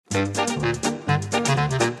Welcome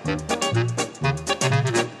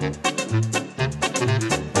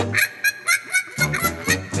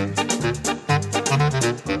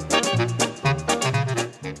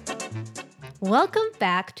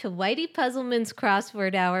back to Whitey Puzzleman's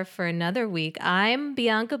Crossword Hour for another week. I'm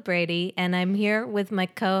Bianca Brady, and I'm here with my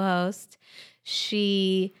co-host.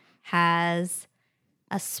 She has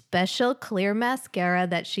a special clear mascara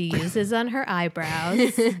that she uses on her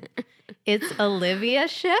eyebrows. It's Olivia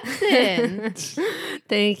Shepton.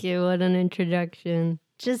 Thank you. What an introduction.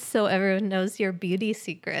 Just so everyone knows your beauty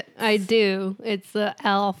secret. I do. It's the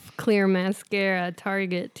e.l.f. Clear Mascara,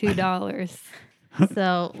 Target, $2.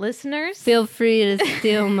 So, listeners, Feel free to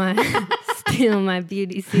steal my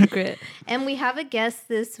beauty secret. And we have a guest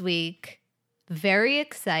this week. Very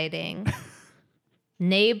exciting.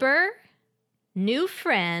 Neighbor, new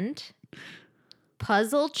friend,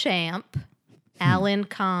 puzzle champ, Alan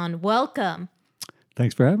Kahn. Welcome.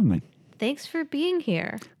 Thanks for having me. Thanks for being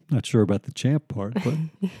here. Not sure about the champ part, but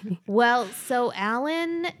Well, so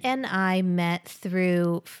Alan and I met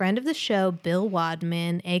through friend of the show, Bill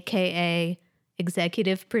Wadman, a.k.a.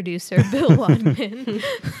 executive producer Bill Wadman.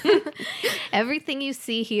 Everything you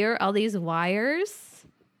see here, all these wires,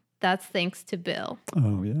 that's thanks to Bill.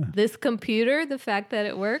 oh yeah, This computer, the fact that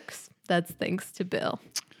it works, that's thanks to Bill.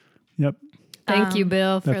 yep. Thank you,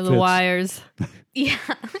 Bill, for that the fits. wires. Yeah,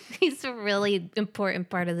 he's a really important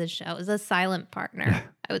part of the show. He's a silent partner,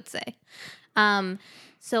 I would say.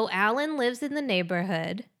 So Alan lives in the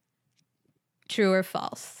neighborhood. True or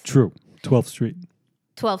false? True. 12th Street.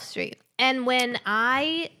 12th Street. And when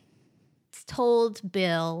I told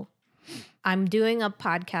Bill I want to do a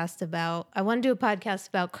podcast about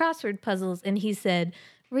crossword puzzles, and he said,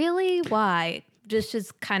 really? Why?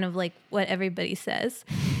 Just kind of like what everybody says,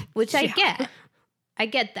 which I get. I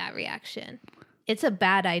get that reaction. It's a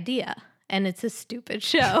bad idea, and it's a stupid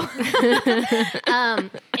show.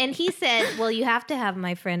 And he said, well, you have to have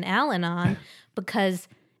my friend Alan on, because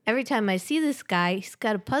every time I see this guy, he's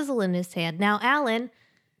got a puzzle in his hand. Now, Alan,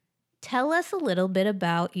 tell us a little bit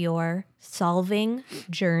about your solving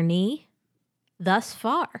journey thus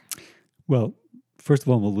far. Well, first of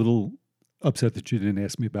all, I'm a little upset that you didn't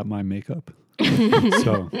ask me about my makeup.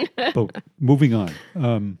 But moving on.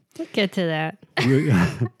 We'll get to that.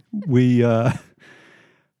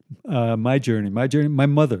 My journey. My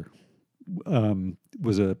mother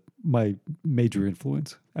was my major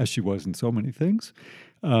influence, as she was in so many things.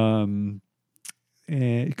 And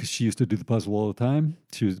because she used to do the puzzle all the time.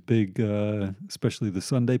 She was big, especially the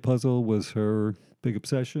Sunday puzzle was her big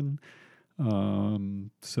obsession.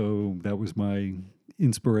 So that was my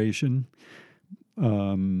inspiration.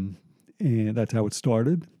 And that's how it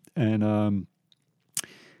started. And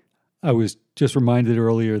I was just reminded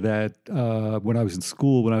earlier that when I was in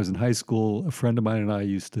high school, a friend of mine and I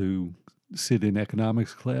used to sit in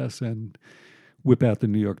economics class and whip out the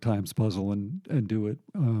New York Times puzzle and do it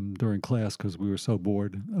during class because we were so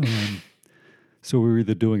bored. So we were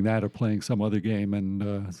either doing that or playing some other game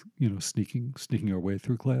and, sneaking our way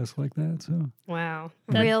through class like that. So Wow.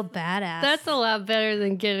 Real badass. That's a lot better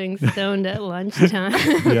than getting stoned at lunchtime.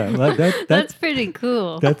 yeah, That's pretty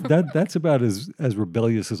cool. that's about as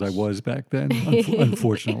rebellious as I was back then,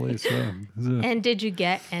 unfortunately. So And did you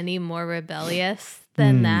get any more rebellious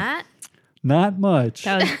than that? not much.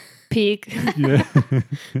 That was peak. Yeah,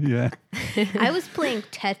 yeah. I was playing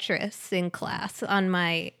Tetris in class on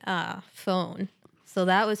my phone, so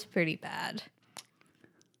that was pretty bad.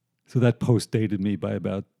 So that post-dated me by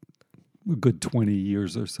about a good 20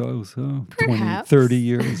 years or so. So Perhaps. 30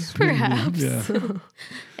 years. Perhaps. Yeah.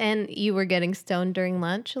 And you were getting stoned during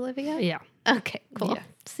lunch, Olivia? Yeah. Okay, cool. Yeah.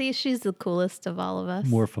 See, she's the coolest of all of us.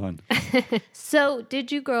 More fun. So,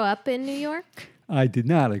 did you grow up in New York? I did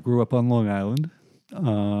not. I grew up on Long Island.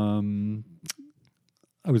 I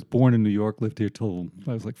was born in New York, lived here till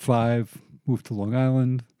I was like 5, moved to Long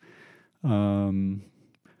Island.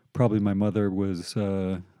 Probably my mother was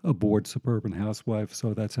a bored suburban housewife,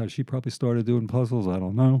 so that's how she probably started doing puzzles. I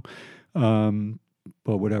don't know.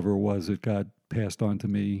 But whatever it was, it got passed on to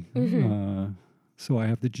me. So I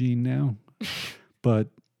have the gene now. But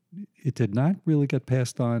it did not really get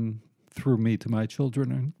passed on through me to my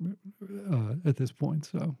children at this point.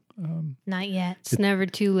 So Not yet. It's never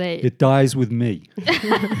too late. it dies with me.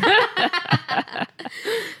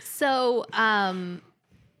 So,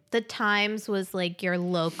 the Times was like your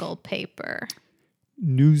local paper.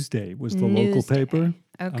 Newsday was the local Newsday. paper.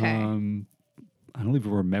 Okay. I don't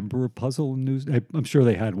even remember a puzzle in Newsday. I'm sure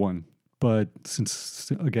they had one. But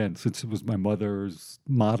since it was my mother's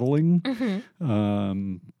modeling,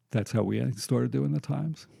 that's how we started doing the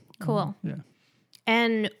Times. Cool. Yeah.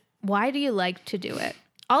 And why do you like to do it?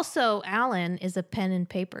 Also, Alan is a pen and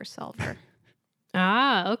paper solver.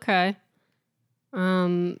 Ah, okay.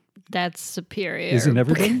 That's superior. Isn't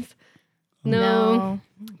everybody? No.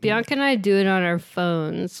 Bianca and I do it on our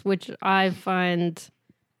phones, which I find,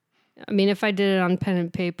 I mean, if I did it on pen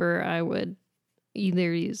and paper, I would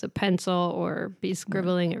either use a pencil or be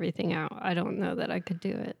scribbling everything out. I don't know that I could do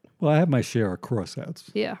it. Well, I have my share of crossouts.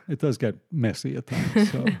 Yeah. It does get messy at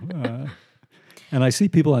times. So, and I see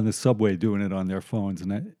people on the subway doing it on their phones,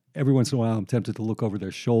 and every once in a while I'm tempted to look over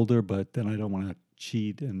their shoulder, but then I don't want to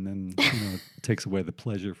cheat, and then it takes away the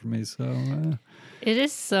pleasure for me. So It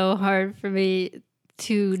is so hard for me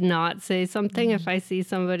to not say something if I see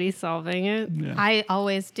somebody solving it. yeah. I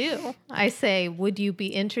always do. I say, would you be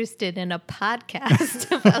interested in a podcast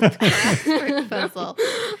about the crossword puzzle?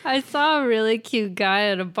 I saw a really cute guy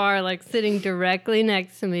at a bar, like sitting directly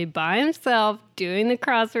next to me by himself, doing the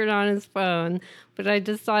crossword on his phone. But I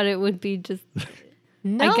just thought it would be just,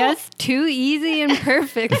 No. I guess, too easy and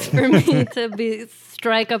perfect for me to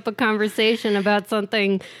strike up a conversation about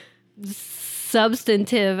something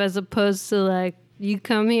substantive as opposed to like, you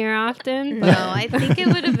come here often? No, I think it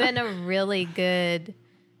would have been a really good,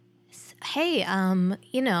 hey,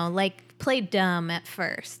 like play dumb at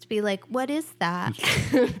first. Be like, what is that?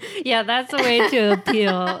 Yeah, that's a way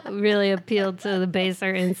to really appeal to the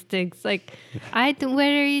baser instincts. Like, what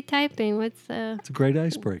are you typing? What's It's a great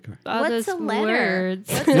icebreaker. all What's those a letter?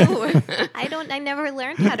 words? What's a word? I never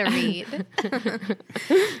learned how to read.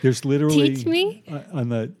 There's literally Teach me?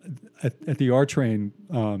 At the R train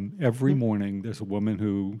every morning. There's a woman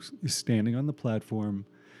who is standing on the platform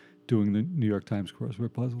doing the New York Times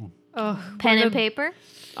crossword puzzle. Oh, Pen and paper?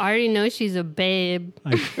 I already know she's a babe.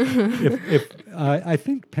 I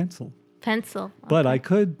think pencil, Pencil. but I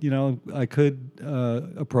could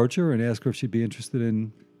approach her and ask her if she'd be interested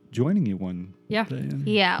in joining you one Yeah. day. And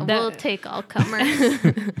Yeah, That- we'll take all comers.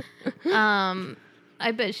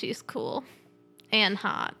 I bet she's cool and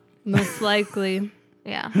hot. Most likely.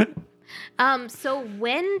 Yeah. So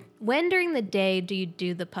when during the day do you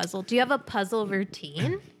do the puzzle? Do you have a puzzle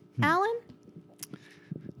routine, Alan?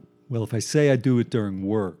 Well, if I say I do it during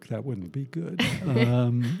work, that wouldn't be good.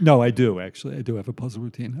 No, I do actually. I do have a puzzle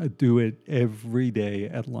routine. I do it every day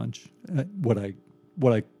at lunch. What I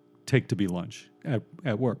take to be lunch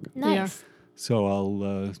at work. Nice. So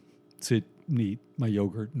I'll sit and eat my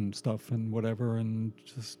yogurt and stuff and whatever, and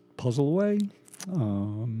just puzzle away.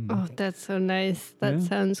 Oh, that's so nice. That Yeah.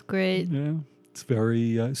 sounds great. Yeah, it's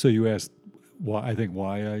very. So you asked what's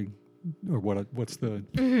the?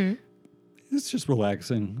 Mm-hmm. It's just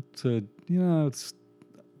relaxing. It's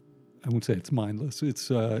I won't say it's mindless. It's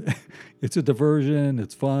it's a diversion.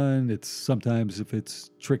 It's fun. It's sometimes if it's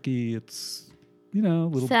tricky, it's a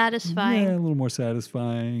little Satisfying. Yeah, a little more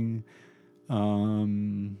satisfying.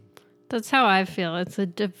 That's how I feel. It's a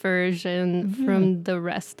diversion from the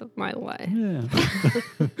rest of my life. Yeah.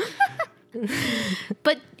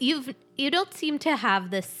 But you don't seem to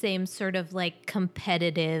have the same sort of like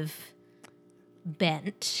competitive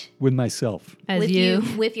bent With myself. As with you.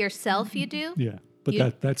 with yourself. You do. Yeah. But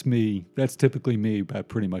You- that's me. That's typically me about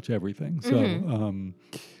pretty much everything. So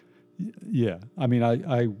yeah. I mean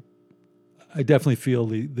I definitely feel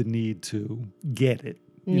the need to get it.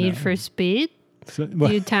 you Need know. for speed? So,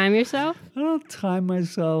 Do you time yourself? I don't time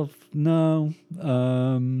myself. No.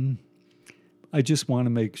 I just want to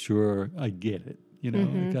make sure I get it.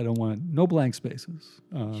 Like I don't want no blank spaces.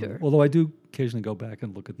 Sure. Although I do occasionally go back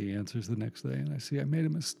and look at the answers the next day, and I see I made a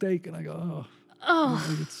mistake, and I go,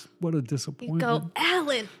 oh, what a You disappointment. go,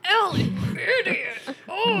 Alan, idiot.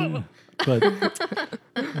 Oh.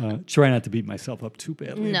 But try not to beat myself up too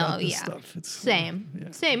badly. No, about this yeah. stuff. It's Same.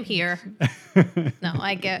 Same here. No,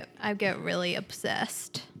 I get really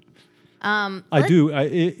obsessed. I do.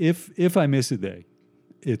 If I miss a day,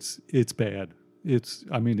 it's bad. It's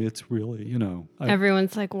really,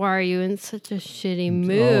 Everyone's like, why are you in such a shitty Oh,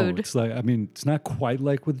 mood? it's like, it's not quite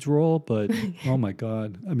like withdrawal, but oh my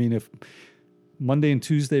God. If Monday and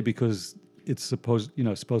Tuesday, because it's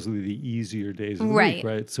supposedly the easier days of the week,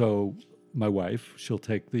 right? So my wife, she'll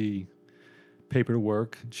take the paper to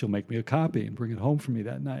work. She'll make me a copy and bring it home for me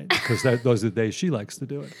that night because those are the days she likes to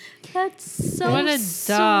do it. That's so What a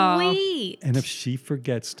doll. sweet. And if she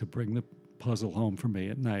forgets to bring the puzzle home for me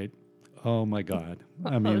at night, oh my God.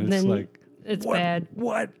 It's then like, it's what? bad.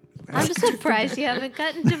 What? I'm surprised you haven't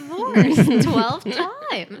gotten divorced 12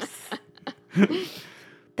 times.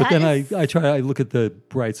 But That then is- I look at the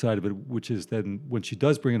bright side of it, which is then when she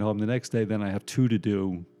does bring it home the next day, then I have two to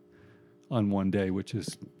do on one day, which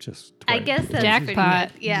is just I twice. guess that's Jackpot.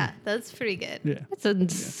 pretty good. Yeah, that's pretty good. Yeah. It's a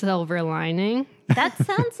silver lining. That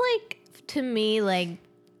sounds like to me like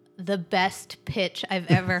the best pitch I've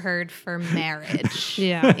ever heard for marriage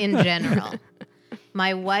Yeah. in general.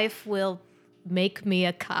 My wife will make me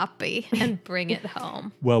a copy and bring it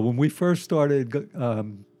home. Well, when we first started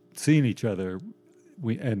seeing each other,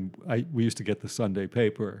 we used to get the Sunday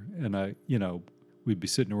paper, and we'd be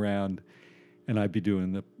sitting around, and I'd be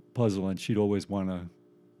doing the puzzle, and she'd always want to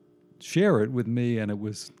share it with me, and it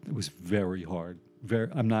was very hard.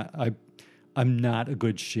 I'm not a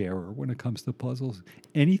good sharer when it comes to puzzles.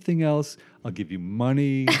 Anything else, I'll give you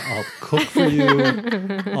money, I'll cook for you,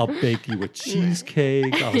 I'll bake you a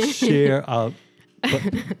cheesecake, I'll share.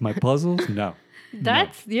 But my puzzles, no.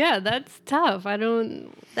 That's tough.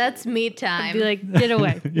 That's me time. I'd be like, get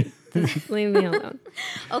away. Just leave me alone.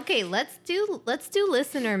 Okay, let's do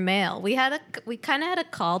listener mail. We kind of had a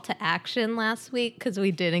call to action last week because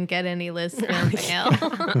we didn't get any listener mail.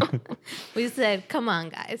 We said, come on,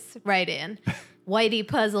 guys, write in.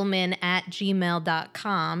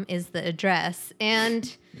 whiteypuzzleman@gmail.com is the address.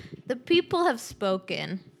 And the people have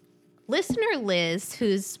spoken. Listener Liz,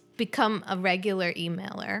 who's become a regular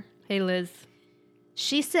emailer. Hey, Liz.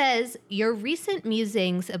 She says, your recent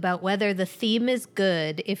musings about whether the theme is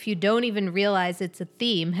good if you don't even realize it's a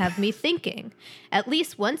theme have me thinking. At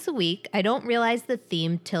least once a week, I don't realize the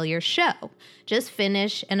theme till your show. Just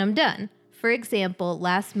finish and I'm done. For example,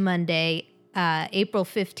 last Monday, April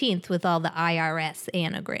 15th, with all the IRS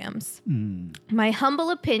anagrams. My humble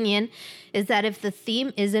opinion is that if the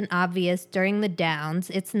theme isn't obvious during the downs,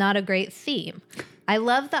 it's not a great theme. I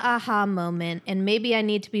love the aha moment, and maybe I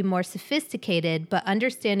need to be more sophisticated, but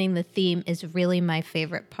understanding the theme is really my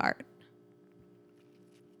favorite part.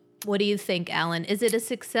 What do you think, Alan? Is it a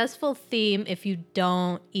successful theme if you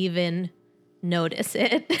don't even notice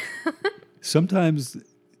it? Sometimes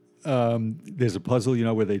there's a puzzle,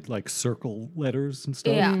 where they like circle letters and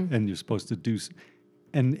stuff, Yeah. and you're supposed to do.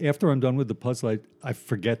 And after I'm done with the puzzle, I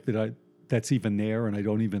forget that's even there, and I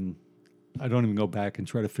don't even go back and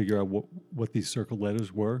try to figure out what these circle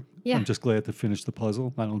letters were. Yeah. I'm just glad to finish the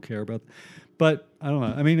puzzle. I don't care about, but I don't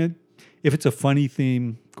know. I mean, if it's a funny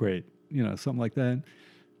theme, great. Something like that.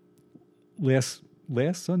 Last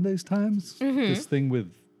Sunday's Times, this thing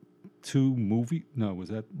with was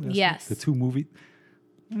that last Yes. week? The two movie.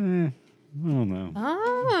 I don't know.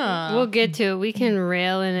 Oh. We'll get to it. We can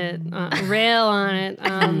rail on it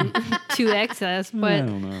to excess, I but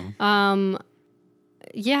don't know.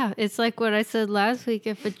 yeah, it's like what I said last week.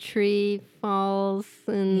 If a tree falls,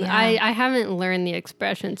 and Yeah. I haven't learned the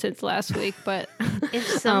expression since last week, but If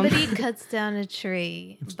somebody cuts down a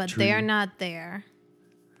tree, but tree. they're not there,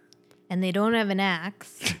 and they don't have an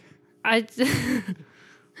axe,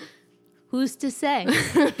 who's to say?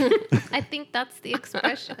 I think that's the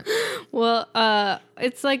expression. well,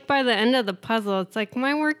 it's like by the end of the puzzle, it's like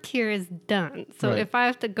my work here is done. So Right. if I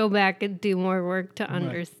have to go back and do more work to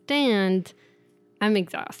understand, I'm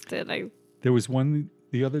exhausted. There was one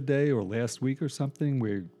the other day or last week or something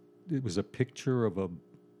where it was a picture of a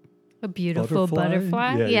beautiful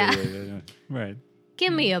butterfly. Yeah. Yeah. Right.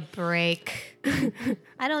 Give me a break.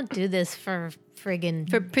 I don't do this for friggin'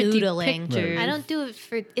 For pretty doodling. pictures. I don't do it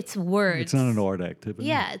for it's words. It's not an art activity.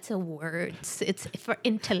 Yeah, it's a words. It's for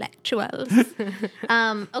intellectuals.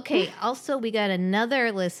 Okay. Also, we got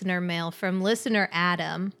another listener mail from listener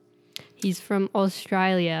Adam. He's from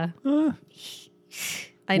Australia.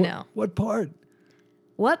 I know. What part?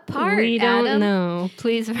 What part, We don't Adam? know.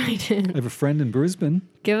 Please write I in. have a friend in Brisbane.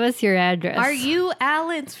 Give us your address. Are you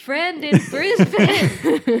Alan's friend in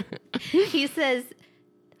Brisbane? He says,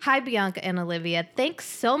 hi, Bianca and Olivia. Thanks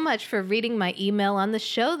so much for reading my email on the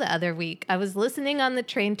show the other week. I was listening on the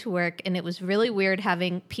train to work, and it was really weird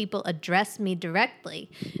having people address me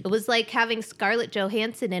directly. It was like having Scarlett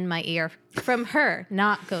Johansson in my ear from her,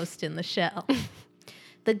 not Ghost in the Shell.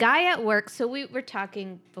 The guy at work, so we were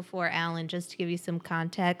talking before, Alan, just to give you some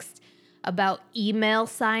context, about email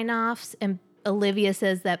sign-offs, and Olivia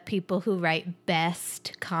says that people who write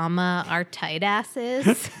best, comma, are tight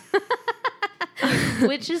asses,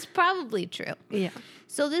 which is probably true. Yeah.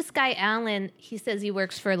 So this guy, Alan, he says he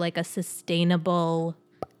works for like a sustainable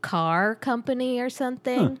car company or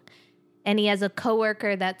something. And he has a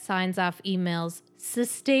coworker that signs off emails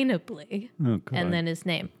sustainably. Oh, God. And then his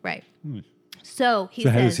name, right. So he So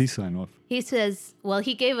says, how does he sign off? he says, well,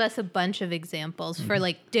 he gave us a bunch of examples for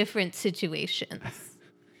like different situations.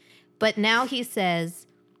 But now he says,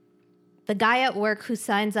 the guy at work who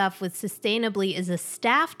signs off with sustainably is a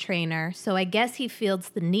staff trainer, so I guess he feels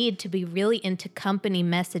the need to be really into company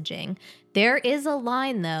messaging. There is a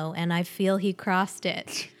line, though, and I feel he crossed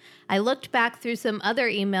it. I looked back through some other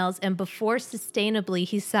emails, and before sustainably,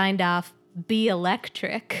 he signed off, be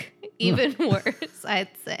electric. Even worse,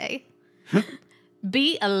 I'd say.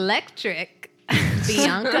 Be electric.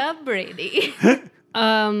 Bianca Brady.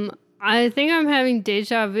 I think I'm having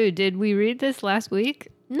deja vu. Did we read this last week?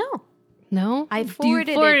 No. No? I You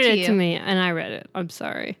forwarded it to you. to me, and I read it. I'm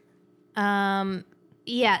sorry.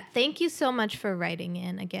 Yeah, thank you so much for writing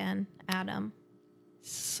in again, Adam.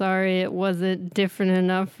 Sorry, it wasn't different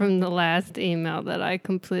enough from the last email that I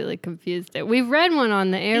completely confused it. We've read one on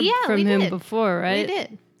the air from we him did. before, right? We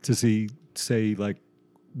did. Does he say like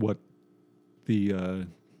what the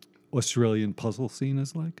Australian puzzle scene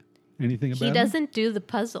is like? Anything about He it? doesn't do the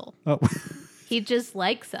puzzle. Oh, He just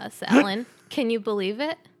likes us, Ellen. Can you believe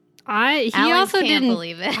it? He Alan also can't didn't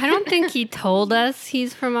believe it. I don't think he told us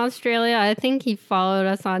he's from Australia. I think he followed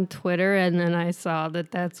us on Twitter, and then I saw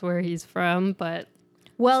that that's where he's from. But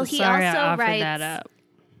Well, so he sorry I also offered writes that up.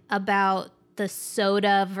 about the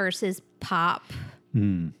soda versus pop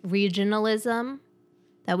regionalism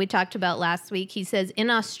that we talked about last week. He says, in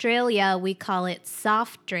Australia, we call it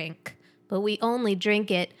soft drink, but we only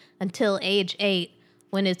drink it until age 8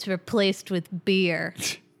 when it's replaced with beer.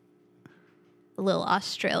 A little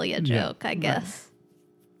Australia joke, I guess.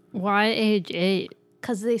 Why age 8?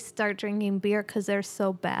 Because they start drinking beer because they're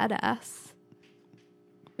so badass.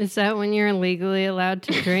 Is that when you're legally allowed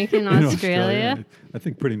to drink in in Australia? I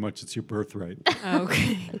think pretty much it's your birthright.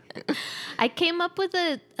 Okay. I came up with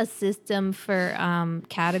a system for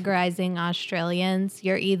categorizing Australians.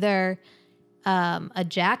 You're either a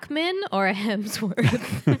Jackman or a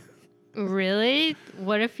Hemsworth. Really?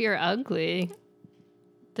 What if you're ugly?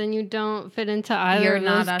 Then you don't fit into either You're of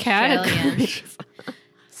not those Australian. categories.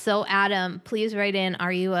 So, Adam, please write in,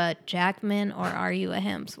 are you a Jackman or are you a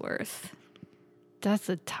Hemsworth? That's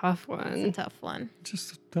a tough It's a one. tough one.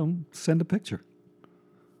 Just don't send a picture.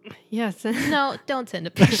 Yes. No, don't send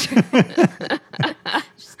a picture.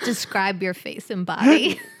 Just describe your face and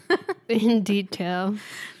body. In detail.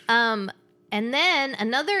 And then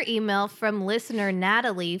another email from listener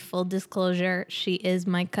Natalie. Full disclosure, she is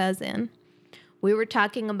my cousin. We were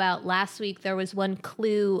talking about last week, there was one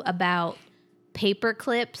clue about paper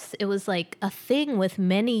clips. It was like a thing with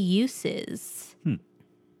many uses.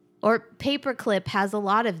 Or paperclip has a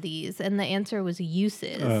lot of these, and the answer was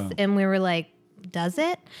uses. And we were like, does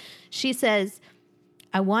it? She says,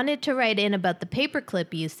 I wanted to write in about the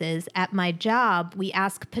paperclip uses. At my job, we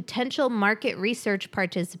ask potential market research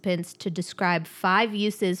participants to describe 5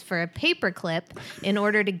 uses for a paperclip in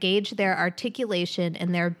order to gauge their articulation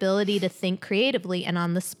and their ability to think creatively and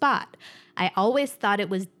on the spot. I always thought it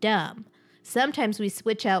was dumb. Sometimes we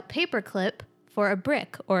switch out paperclip for a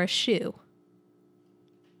brick or a shoe.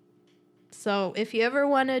 So if you ever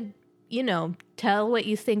want to, tell what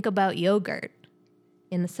you think about yogurt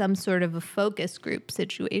in some sort of a focus group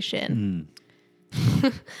situation,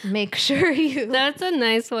 make sure you... That's a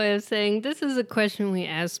nice way of saying this is a question we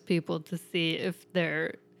ask people to see if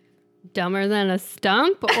they're dumber than a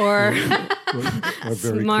stump or Or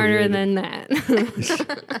very smarter creative. than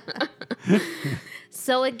that.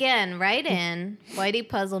 So again, write in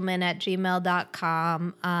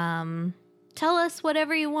whiteypuzzleman@gmail.com. Tell us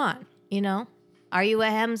whatever you want, Are you a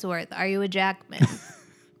Hemsworth? Are you a Jackman?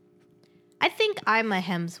 I think I'm a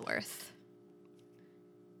Hemsworth.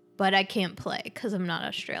 But I can't play because I'm not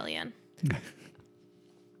Australian.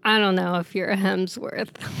 I don't know if you're a Hemsworth.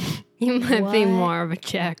 You might be What? more of a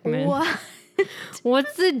Jackman. What?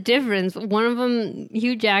 What's the difference? One of them,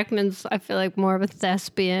 Hugh Jackman's, I feel like more of a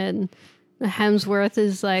thespian. The Hemsworth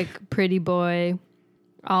is like pretty boy,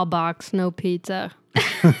 all box, no pizza.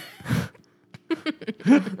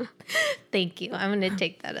 Thank you. I'm going to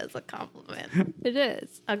take that as a compliment. It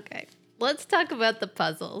is. Okay. Let's talk about the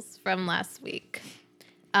puzzles from last week.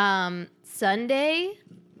 Sunday,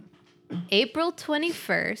 April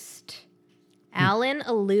 21st. Alan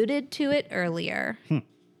alluded to it earlier.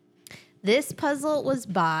 This puzzle was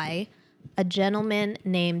by a gentleman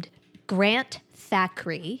named Grant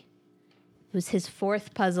Thackeray. It was his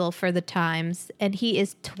 4th puzzle for the Times, and he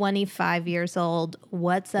is 25 years old.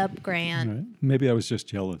 What's up, Grant? Right. Maybe I was just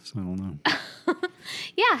jealous. I don't know.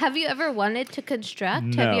 Yeah, have you ever wanted to construct?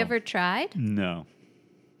 No. Have you ever tried? No.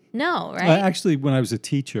 No, right? Actually, when I was a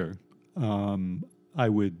teacher, I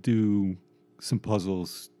would do some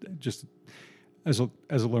puzzles just as a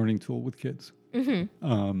learning tool with kids.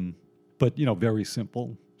 But very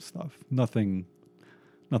simple stuff. Nothing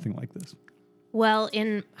like this. Well,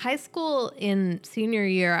 in high school, in senior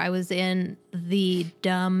year, I was in the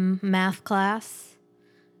dumb math class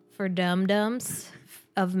for dum-dums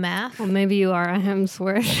of math. Well, maybe you are a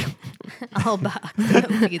Hemsworth. All box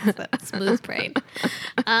of pizza, smooth brain.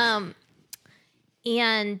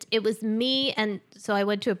 And it was me, and so I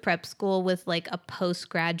went to a prep school with like a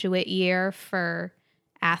postgraduate year for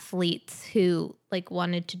athletes who like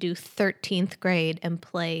wanted to do 13th grade and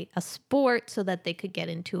play a sport so that they could get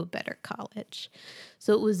into a better college.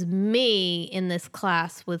 So it was me in this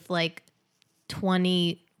class with like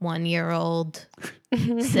 21-year-old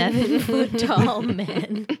 7-foot tall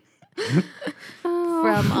men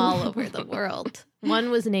from all over the world.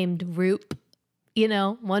 One was named Roop,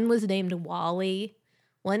 one was named Wally.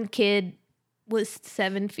 One kid was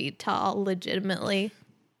 7 feet tall, legitimately.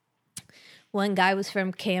 One guy was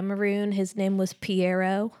from Cameroon. His name was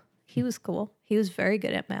Piero. He was cool. He was very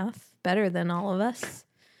good at math, better than all of us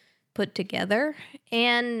put together.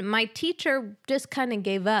 And my teacher just kind of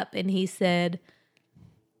gave up and he said,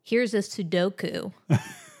 here's a Sudoku.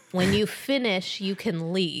 When you finish, you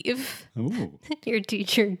can leave. Oh. Your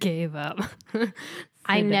teacher gave up.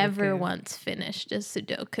 I never once finished a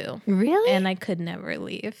Sudoku. Really? And I could never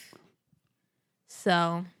leave.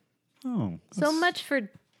 So much for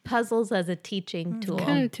puzzles as a teaching tool.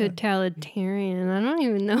 Kind of totalitarian. I don't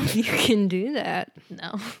even know if you can do that.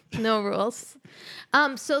 No rules.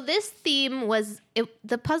 So this theme was,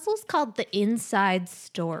 the puzzle's called The Inside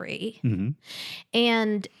Story. Mm-hmm.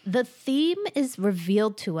 And the theme is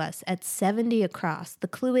revealed to us at 70 across. The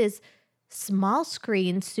clue is small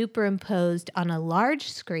screen superimposed on a large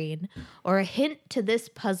screen, or a hint to this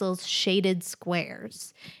puzzle's shaded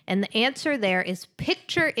squares. And the answer there is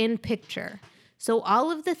picture in picture. So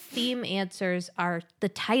all of the theme answers are the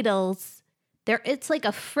titles. It's like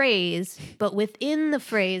a phrase, but within the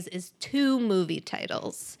phrase is 2 movie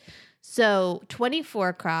titles. So 24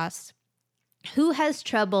 across, who has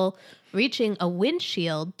trouble reaching a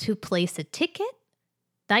windshield to place a ticket?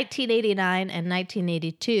 1989 and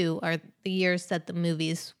 1982 are the years that the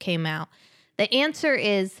movies came out. The answer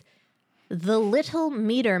is The Little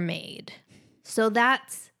Meter Maid. So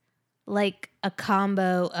that's like a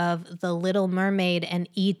combo of The Little Mermaid and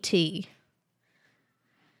E.T.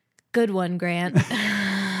 Good one, Grant.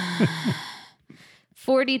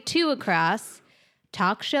 42 across,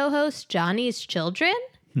 talk show host Johnny's Children,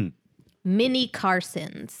 Mini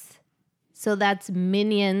Carsons. So that's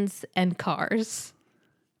Minions and Cars.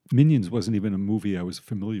 Minions wasn't even a movie I was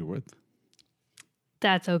familiar with.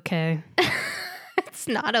 That's okay. It's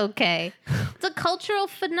not okay. It's a cultural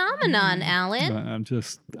phenomenon, Alan. I'm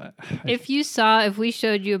just... If we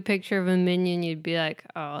showed you a picture of a minion, you'd be like,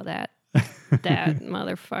 oh, that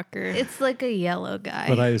motherfucker. It's like a yellow guy.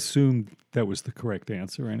 But I assumed that was the correct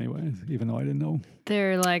answer anyway, even though I didn't know.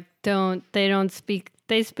 They're like,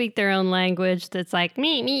 they speak their own language that's like,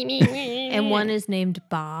 me. And one is named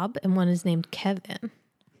Bob and one is named Kevin,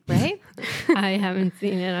 right? I haven't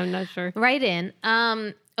seen it. I'm not sure. Right in.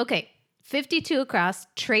 Okay. 52 across,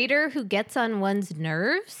 traitor who gets on one's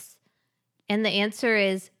nerves. And the answer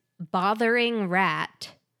is bothering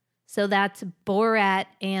rat. So that's Borat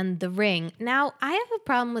and The Ring. Now, I have a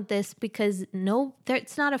problem with this because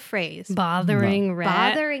it's not a phrase. Bothering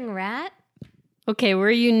rat? Bothering rat? Okay,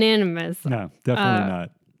 we're unanimous. No, definitely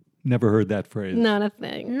not. Never heard that phrase. Not a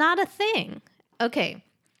thing. Not a thing. Okay.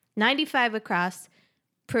 95 across,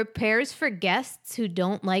 prepares for guests who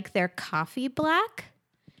don't like their coffee black.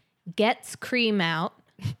 Gets cream out.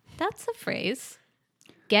 That's a phrase.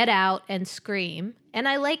 Get Out and Scream. And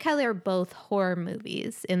I like how they're both horror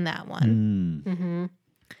movies in that one. Mm-hmm.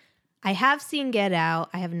 I have seen Get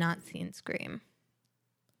Out. I have not seen Scream.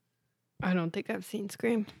 I don't think I've seen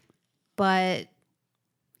Scream. But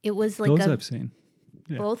it was like Those I've seen.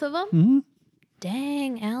 Yeah. Both of them? Mm-hmm.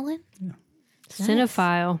 Dang, Alan. Yeah. Nice.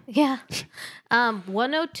 Cinephile. Yeah.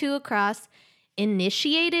 102 across,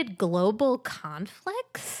 initiated global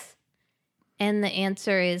conflicts. And the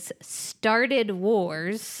answer is started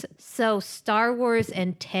wars. So Star Wars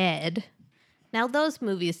and Ted. Now, those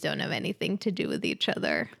movies don't have anything to do with each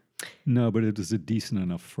other. No, but it is a decent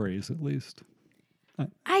enough phrase, at least.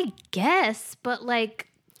 I guess, but like...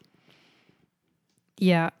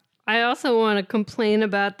 Yeah. I also want to complain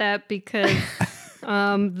about that because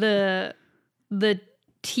the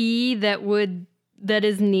tea that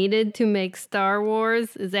is needed to make Star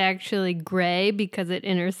Wars is actually gray because it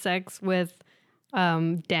intersects with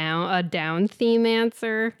a down theme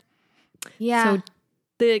answer. Yeah. So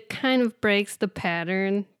it kind of breaks the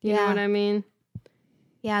pattern. You know what I mean?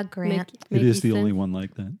 Yeah, Grant. It is the only one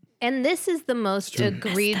like that. And this is the most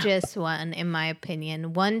egregious one, in my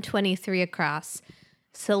opinion. 123 across.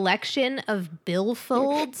 Selection of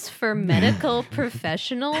billfolds for medical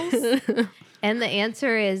professionals. And the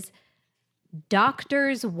answer is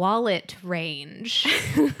Doctor's Wallet Range.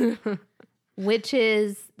 Which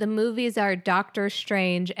is, the movies are Doctor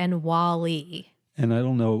Strange and Wall-E. And I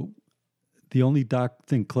don't know, the only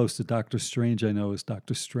thing close to Doctor Strange I know is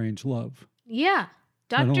Doctor Strangelove. Yeah.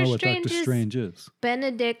 I don't Doctor know what Strange Doctor is Strange is.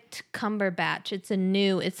 Benedict Cumberbatch. It's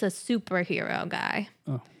a superhero guy.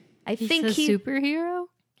 Oh. I He's think a he superhero?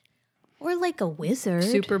 or like a wizard.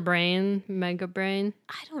 Super brain, mega brain.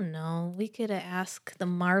 I don't know. We could ask the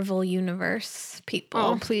Marvel Universe people.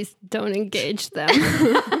 Oh, please don't engage them.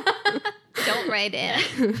 Don't write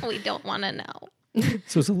in. We don't want to know.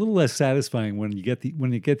 So it's a little less satisfying when you get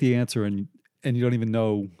the answer and you don't even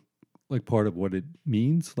know like part of what it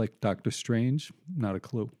means, like Doctor Strange, not a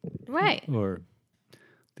clue. Right. Or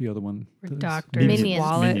the other one. Doctor's Minions.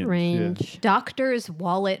 wallet Minions, range. Doctor's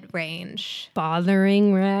wallet range.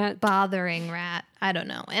 Bothering rat. Bothering rat. I don't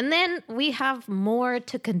know. And then we have more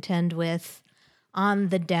to contend with on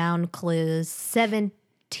the down clues.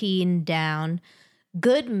 17 down.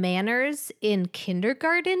 Good manners in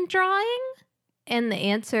kindergarten drawing? And the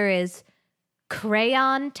answer is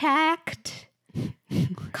crayon tact,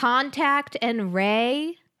 contact and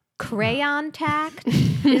ray. Crayon tact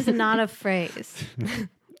is not a phrase.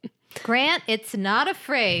 Grant, it's not a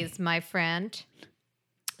phrase, my friend.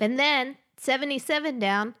 And then 77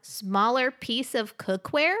 down, smaller piece of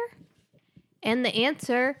cookware. And the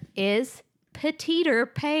answer is Peter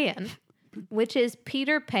Pan, which is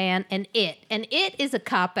Peter Pan and it. And it is a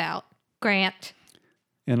cop-out, Grant.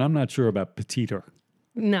 And I'm not sure about Petiter.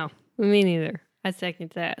 No, me neither. I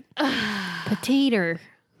second that. Petiter.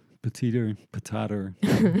 Petiter, Petater.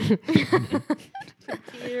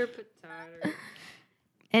 Peter Potato.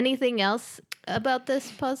 Anything else about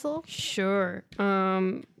this puzzle? Sure.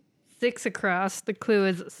 6 across. The clue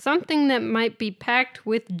is something that might be packed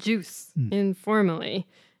with juice informally.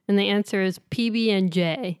 And the answer is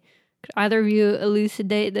PB&J. Could either of you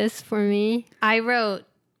elucidate this for me? I wrote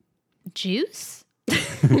juice.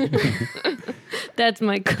 That's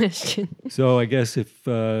my question. So I guess if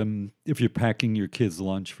you're packing your kid's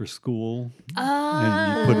lunch for school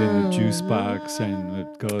and you put it in a juice box and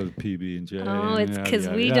it goes PB&J. Oh, it's because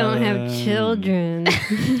we don't have children.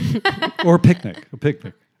 Or a picnic.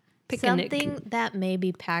 Picnic. Something that may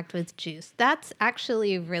be packed with juice. That's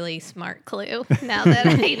actually a really smart clue now that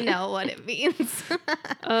I know what it means.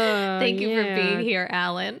 Thank you for being here,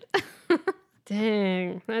 Alan.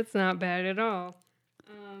 Dang, that's not bad at all.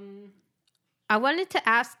 I wanted to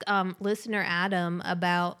ask listener Adam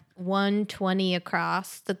about 120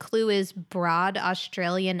 across. The clue is broad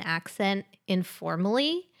Australian accent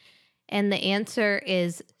informally. And the answer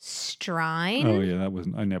is strine. Oh, yeah,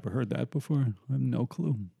 I never heard that before. I have no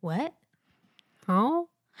clue. What? Oh?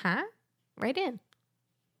 Huh? Right in.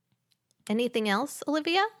 Anything else,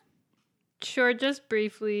 Olivia? Sure, just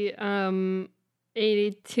briefly.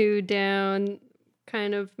 82 down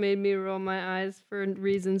kind of made me roll my eyes for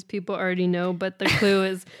reasons people already know, but the clue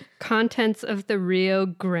is contents of the Rio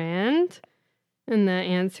Grande. And the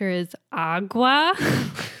answer is agua.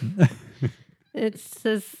 It's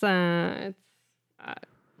just,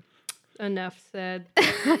 enough said.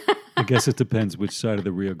 I guess it depends which side of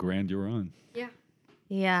the Rio Grande you're on. Yeah.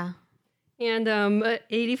 Yeah. And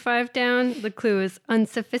 85 down, the clue is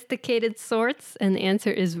unsophisticated sorts, and the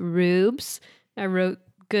answer is rubes. I wrote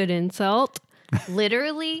good insult.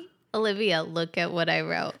 Literally, Olivia, look at what I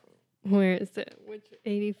wrote. Where is it? Which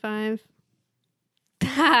 85?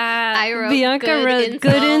 I wrote Bianca good wrote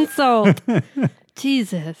good insult.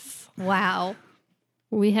 Jesus. Wow.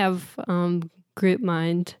 We have group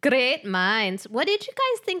mind. Great minds. What did you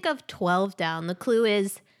guys think of 12 down? The clue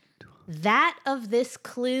is that of this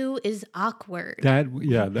clue is awkward. That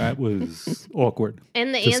was awkward.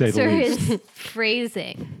 And the to say the answer least. is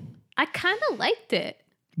phrasing. I kind of liked it.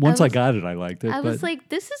 Once I got it, I liked it. I but was like,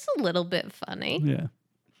 this is a little bit funny. yeah.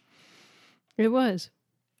 It was.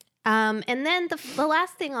 And then the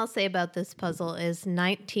last thing I'll say about this puzzle is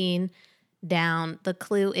 19 down. The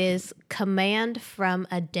clue is command from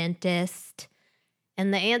a dentist.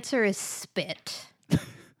 And the answer is spit.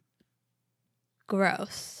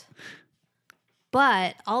 Gross.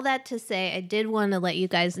 But all that to say, I did want to let you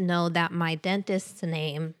guys know that my dentist's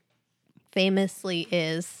name famously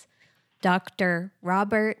is Dr.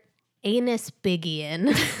 Robert Anusbigian.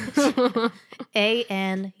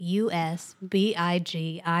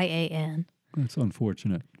 Anusbigian. That's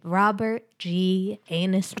unfortunate. Robert G.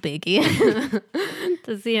 Anusbigian.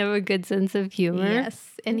 Does he have a good sense of humor?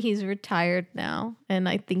 Yes, and he's retired now, and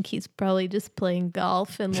I think he's probably just playing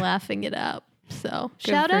golf and laughing it up. So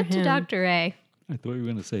shout for out to him. Dr. A. I thought you were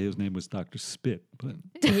going to say his name was Dr. Spit, but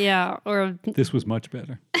Yeah. Or, this was much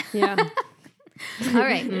better. yeah. All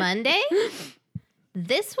right, Monday.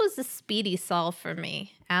 This was a speedy solve for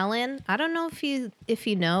me. Alan, I don't know if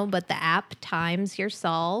you know, but the app times your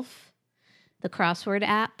solve, the crossword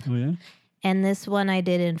app. Oh, yeah? And this one I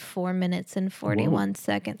did in 4 minutes and 41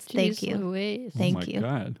 seconds. Thank Jeez you. Louise. Thank oh my you.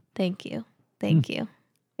 God. Thank you. Thank you.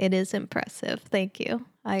 It is impressive. Thank you.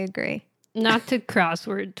 I agree. Not to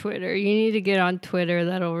crossword Twitter. You need to get on Twitter.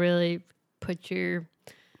 That'll really put your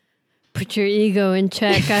ego in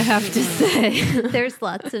check, I have to say. There's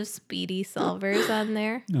lots of speedy solvers on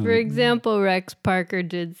there. For example, Rex Parker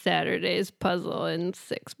did Saturday's puzzle in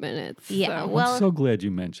 6 minutes. Yeah, so- well- I'm so glad you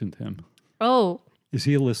mentioned him. Oh, Is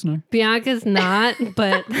he a listener? Bianca's not,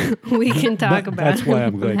 but we can talk about That's it. why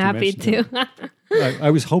I'm glad you happy mentioned to. I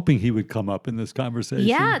was hoping he would come up in this conversation.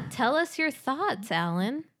 Yeah, tell us your thoughts,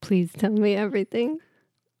 Alan. Please tell me everything.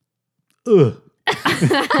 Ugh.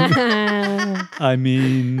 I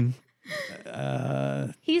mean,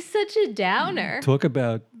 He's such a downer. talk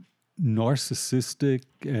about narcissistic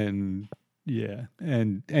and yeah,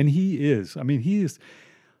 and he is. I mean, he is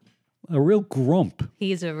a real grump.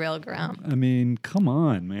 He's a real grump. I mean, come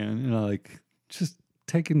on, man. You know, like just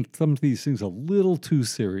taking some of these things a little too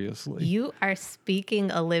seriously. You are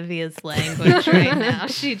speaking Olivia's language right now.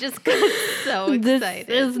 She just got so This excited.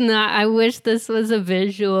 is not, I wish this was a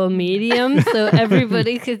visual medium so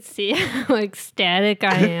everybody could see how ecstatic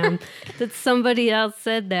I am that somebody else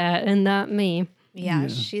said that and not me. Yeah,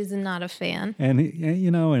 she's not a fan. And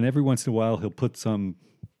you know, and every once in a while he'll put some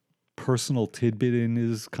personal tidbit in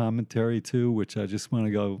his commentary too, which I just want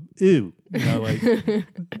to go, ew. You know, like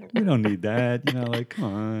we don't need that. You know, like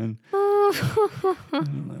come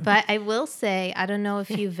on. But I will say, I don't know if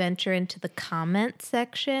you venture into the comment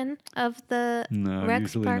section of the No, Rex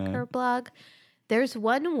usually Parker not. blog. There's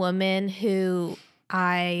one woman who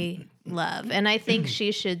I love, and I think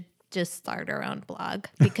she should just start her own blog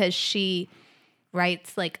because she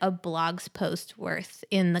writes like a blog's post worth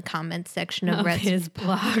in the comment section of Rex His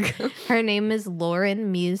blog. Her name is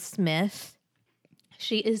Lauren Muse Smith.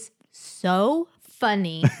 She is so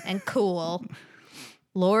funny and cool.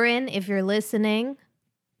 Lauren, if you're listening,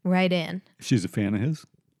 write in. She's a fan of his.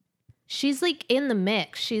 She's like in the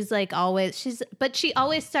mix. She's like always, but she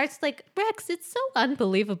always starts like, Rex, it's so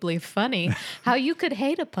unbelievably funny how you could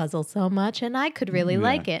hate a puzzle so much and I could really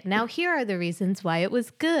like it. Now, here are the reasons why it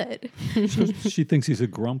was good. She thinks he's a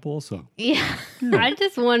grump also. Yeah. I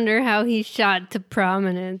just wonder how he shot to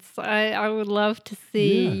prominence. I would love to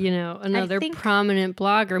see, Yeah. Another think- prominent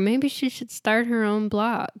blogger. Maybe she should start her own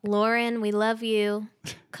blog. Lauren, we love you.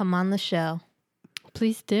 Come on the show.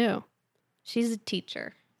 Please do. She's a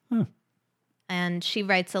teacher. Huh. And she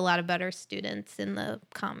writes a lot about her students in the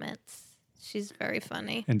comments. She's very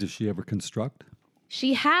funny. And does she ever construct?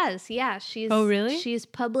 She has, yeah. Oh, really? She's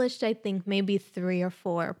published, I think, maybe 3 or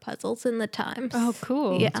 4 puzzles in the Times. Oh,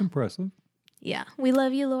 cool. Yeah. That's impressive. Yeah. We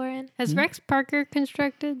love you, Lauren. Has Rex Parker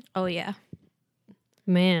constructed? Oh, yeah.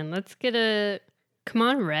 Man, come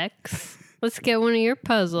on, Rex. Let's get one of your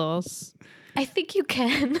puzzles. I think you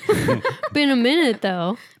can. Been a minute,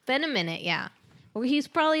 though. Been a minute, yeah. Well, he's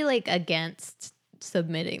probably like against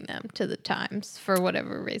submitting them to the Times for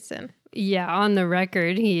whatever reason. Yeah, on the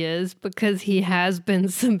record he is because he has been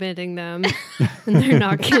submitting them and they're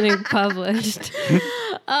not getting published.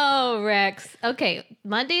 Oh, Rex. Okay,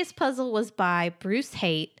 Monday's puzzle was by Bruce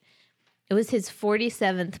Haight. It was his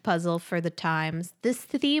 47th puzzle for the Times. This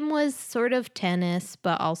theme was sort of tennis,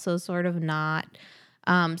 but also sort of not.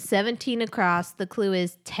 17 across. The clue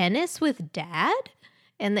is tennis with dad?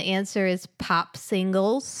 And the answer is pop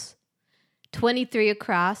singles. 23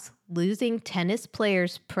 across. Losing tennis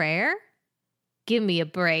player's prayer? Give me a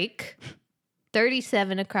break.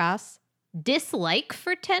 37 across. Dislike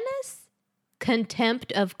for tennis?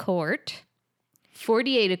 Contempt of court.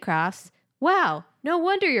 48 across. Wow, no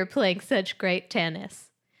wonder you're playing such great tennis.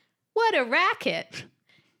 What a racket.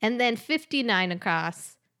 And then 59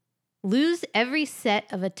 across. Lose every set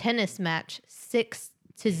of a tennis match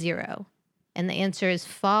 6-0. And the answer is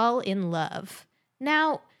fall in love.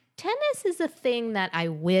 Now, tennis is a thing that I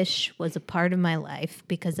wish was a part of my life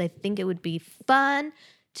because I think it would be fun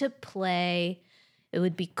to play. It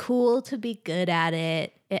would be cool to be good at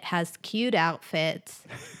it. It has cute outfits.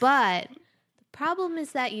 But the problem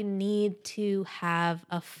is that you need to have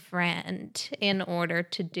a friend in order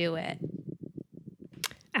to do it.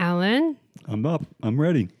 Alan, I'm up. I'm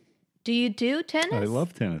ready. Do you do tennis? I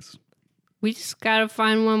love tennis. we just got to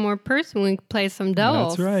find one more person. We can play some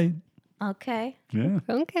doubles. That's right. Okay. Yeah.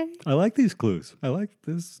 Okay. I like these clues. I like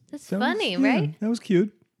this. That's That was- funny, yeah, right? That was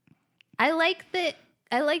cute. I like that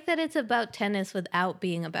it's about tennis without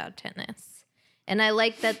being about tennis. And I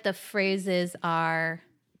like that the phrases are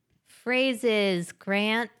phrases.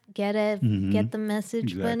 Grant, get the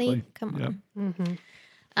message, bunny? Exactly. Come Yep.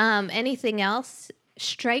 on. Anything else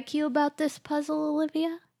strike you about this puzzle,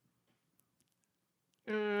 Olivia?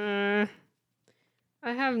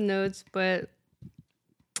 I have notes, but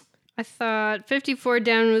I thought 54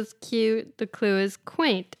 down was cute. The clue is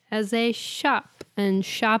quaint as a shop, and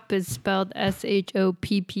shop is spelled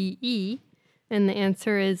SHOPPE, and the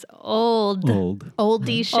answer is old. Old.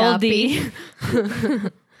 Oldie shoppy.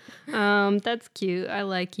 Oldie. That's cute. I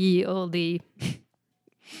like ye oldie.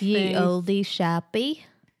 Ye Thanks. oldie shoppy.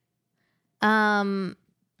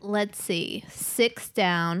 Let's see. 6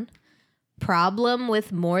 down. Problem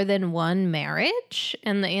with more than one marriage?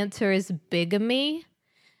 And the answer is bigamy.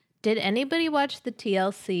 Did anybody watch the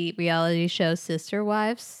TLC reality show Sister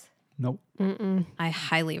Wives? Nope. I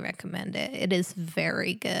highly recommend it. It is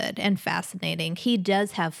very good and fascinating. He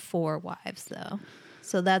does have 4 wives, though.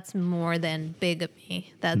 So that's more than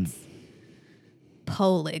bigamy. That's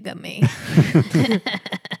polygamy.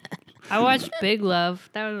 I watched Big Love.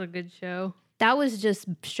 That was a good show. That was just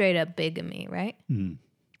straight up bigamy, right?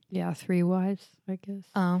 Yeah, 3 wives, I guess.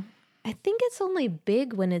 Oh, I think it's only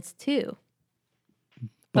big when it's 2.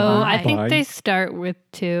 Oh, I Bye. think they start with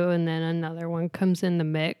 2 and then another one comes in the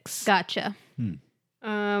mix. Gotcha.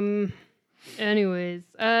 Anyways,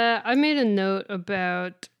 I made a note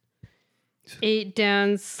about 8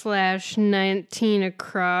 down / 19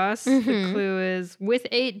 across. The clue is with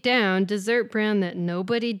 8 down, dessert brand that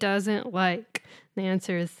nobody doesn't like. The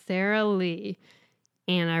answer is Sara Lee.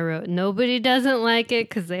 And I wrote, nobody doesn't like it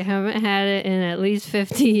because they haven't had it in at least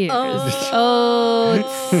 50 years. Oh,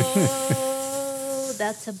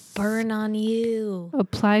 that's a burn on you.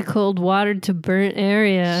 Apply cold water to burnt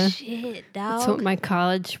area. Shit, That's dog. what my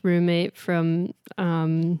college roommate from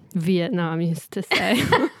Vietnam used to say.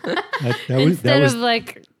 Instead of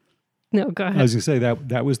like, no, go I ahead. was going to say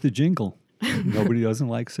that was the jingle. Nobody doesn't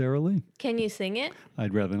like Sara Lee. Can you sing it?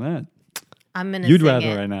 I'd rather not. I'm going to You'd sing rather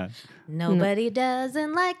it. I not. Nobody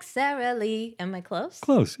doesn't like Sara Lee. Am I close?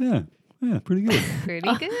 Close, yeah. Yeah, pretty good.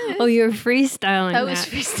 Pretty good. Oh, you were freestyling I was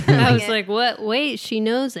that. freestyling I was it. like, what? Wait, she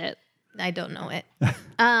knows it. I don't know it.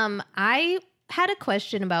 I had a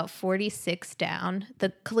question about 46 down. The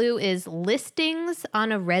clue is listings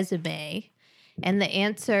on a resume, and the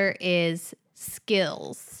answer is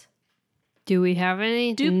skills. Do we have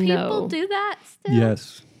any? Do people do that still?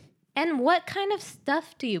 Yes. And what kind of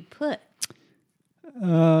stuff do you put?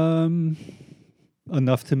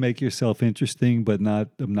 Enough to make yourself interesting, but not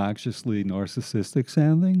obnoxiously narcissistic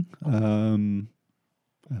sounding. I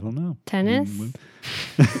don't know. Tennis?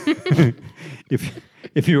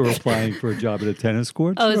 If you were applying for a job at a tennis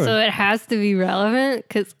court, Oh, sure. so it has to be relevant?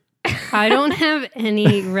 Because I don't have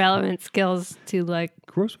any relevant skills to like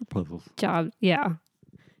crossword puzzles. job. Yeah.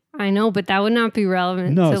 I know, but that would not be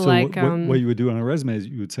relevant No, to so like what you would do on a resume is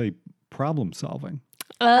you would say problem solving.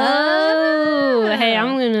 Oh, hey,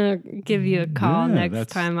 I'm going to give you a call Yeah, next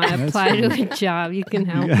that's- time I that's apply to good. a job. You can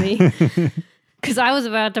help me. Because I was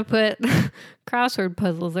about to put crossword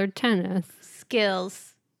puzzles or tennis.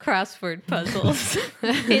 Skills, crossword puzzles.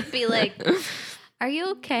 It'd be like, are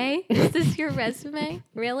you okay? Is this your resume?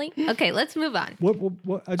 Really? Okay, let's move on.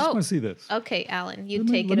 What? I just Oh. want to see this. Okay, Alan, you Let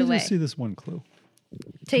me- take let it me away. just see this one clue.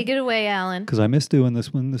 Take it away, Alan. Because I missed doing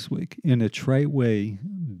this one this week. In a trite way,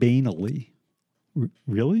 banally.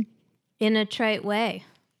 Really? In a trite way.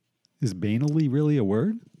 Is banally really a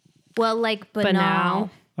word? Well, like Banal. banally.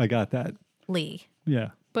 I got that. Yeah.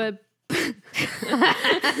 But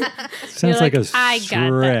Sounds you're like a I got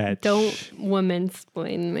that. stretch. Don't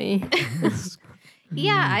woman-splain me.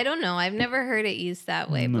 Yeah, I don't know. I've never heard it used that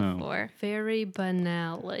way No. before. Very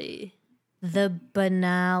banally. The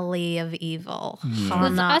banality of evil. It's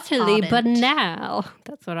Hannah utterly Arendt. banal.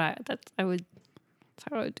 That's how I would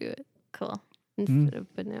do it Cool. instead of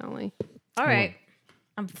banally. All right.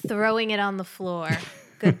 I'm throwing it on the floor.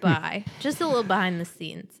 Goodbye. Just a little behind the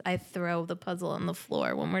scenes. I throw the puzzle on the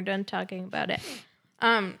floor when we're done talking about it.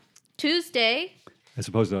 Tuesday. As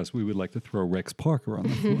opposed to us, we would like to throw Rex Parker on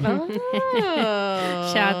the floor.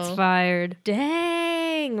 Oh. Shots fired.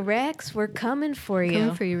 Dang, Rex, we're coming for you.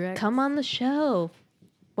 Coming for you, Rex. Come on the show.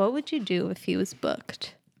 What would you do if he was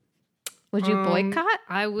booked? Would you boycott?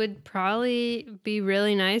 I would probably be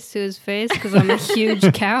really nice to his face because I'm a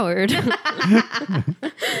huge coward.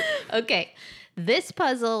 Okay. This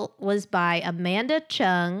puzzle was by Amanda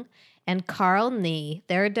Chung and Carl Nee.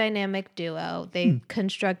 They're a dynamic duo. They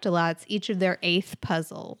construct a lot. It's each of their 8th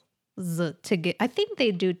puzzles. I think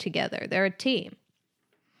they do together. They're a team.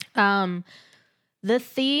 The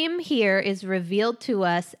theme here is revealed to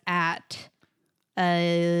us at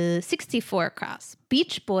 64 across.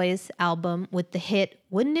 Beach Boys album with the hit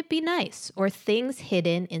Wouldn't It Be Nice? Or Things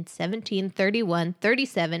Hidden in 17, 31,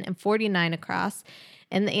 37, and 49 across.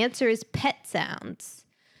 And the answer is Pet Sounds.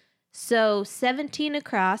 So 17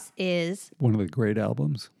 across is One of the great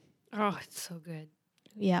albums. Oh, it's so good.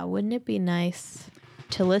 Yeah, wouldn't it be nice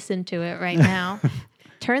to listen to it right now?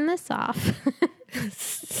 Turn this off.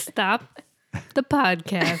 Stop the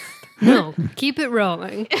podcast. No, keep it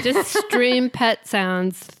rolling. Just stream pet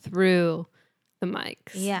sounds through the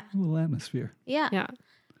mics. Yeah. A little atmosphere. Yeah. Yeah.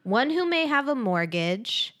 One who may have a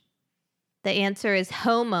mortgage. The answer is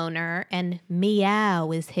homeowner, and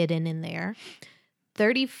meow is hidden in there.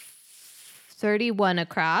 31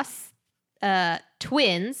 across.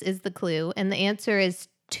 Twins is the clue, and the answer is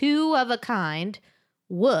two of a kind.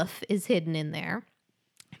 Woof is hidden in there.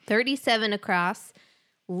 37 across.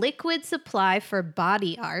 Liquid supply for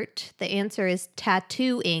body art. The answer is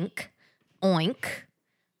tattoo ink. Oink.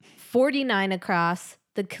 49 across.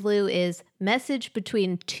 The clue is message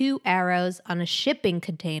between two arrows on a shipping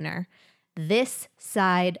container. This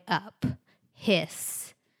side up.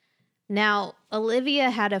 Hiss. Now, Olivia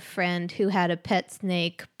had a friend who had a pet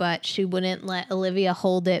snake, but she wouldn't let Olivia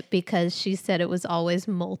hold it because she said it was always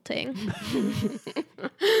molting.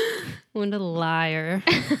 What a liar.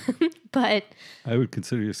 But I would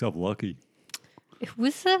consider yourself lucky. It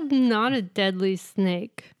was not a deadly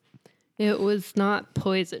snake. It was not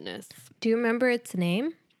poisonous. do you remember its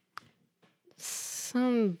name?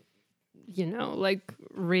 Some, like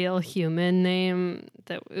real human name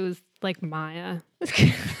that it was like Maya.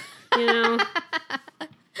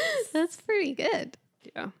 That's pretty good.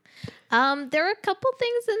 Yeah. There were a couple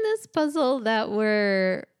things in this puzzle that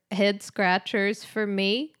were head scratchers for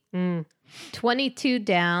me. 22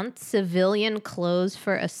 down, civilian clothes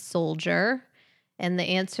for a soldier. And the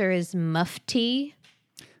answer is mufti.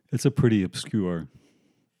 It's a pretty obscure.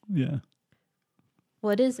 Yeah.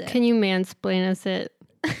 What is it? Can you mansplain us it?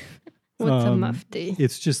 What's a mufti?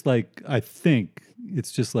 It's just like, I think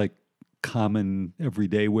it's just like common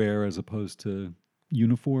everyday wear as opposed to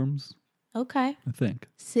uniforms, Okay. I think.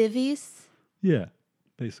 Civvies. Yeah,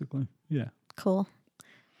 basically. Yeah. Cool.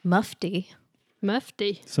 Mufti.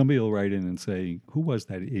 Mufti. Somebody will write in and say, who was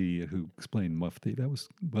that idiot who explained mufti?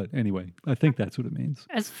 But anyway, I think that's what it means.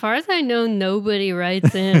 As far as I know, nobody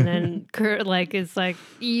writes in and is like,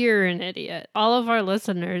 you're an idiot. All of our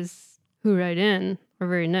listeners who write in are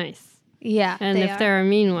very nice. Yeah. And they if are. there are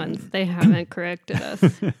mean ones, they haven't corrected us.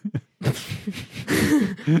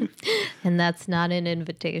 And that's not an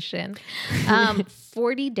invitation.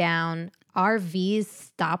 40 down, RV's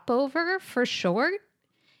stopover for short.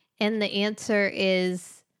 And the answer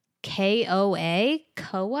is KOA,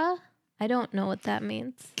 KOA. I don't know what that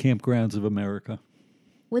means. Campgrounds of America.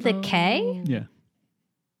 With a K? Yeah.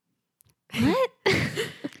 What?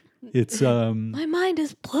 It's My mind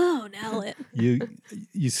is blown, Ellen.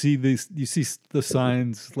 you see the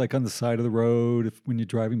signs like on the side of the road when you're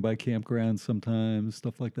driving by campgrounds sometimes,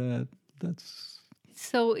 stuff like that. That's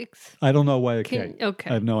So, I don't know why a K. okay.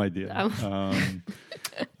 I have no idea.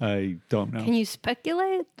 I don't know. Can you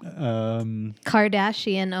speculate?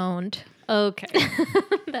 Kardashian owned. Okay.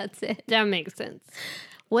 That's it. That makes sense.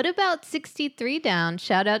 What about 63 down?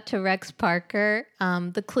 Shout out to Rex Parker.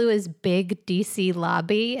 The clue is big DC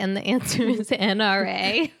lobby, and the answer is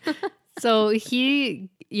NRA. So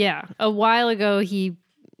a while ago, he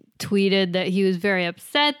tweeted that he was very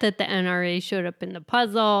upset that the NRA showed up in the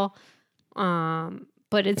puzzle.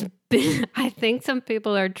 But it's been, I think some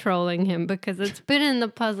people are trolling him because it's been in the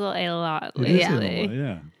puzzle a lot It is in lately. a lot,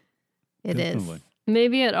 yeah. It Definitely. is.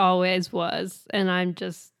 Maybe it always was. And I'm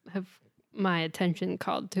just have my attention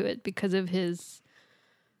called to it because of his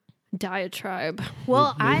diatribe.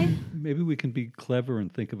 Well, Maybe we can be clever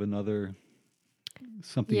and think of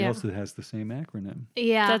something Yeah. else that has the same acronym.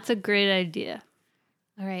 yeah. That's a great idea.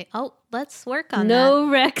 All right. Oh, let's work on No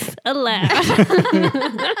Rex allowed.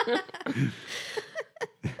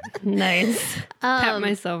 Nice. Pat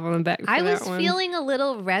myself on the back for I that was one. feeling a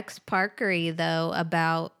little Rex Parkery though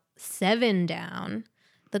about 7 down.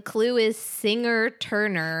 The clue is Singer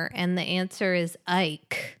Turner, and the answer is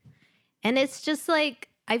Ike. And it's just like,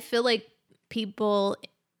 I feel like people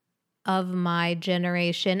of my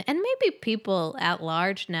generation, and maybe people at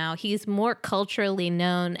large now, he's more culturally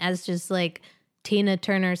known as just like Tina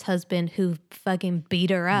Turner's husband who fucking beat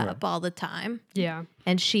her up all the time. Yeah.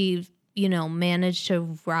 And she, managed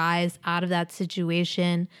to rise out of that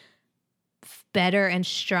situation better and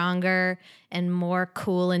stronger and more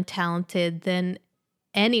cool and talented than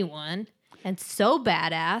anyone, and so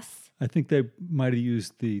badass. I think they might have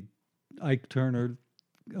used the Ike Turner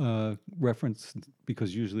reference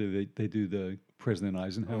because usually they do the President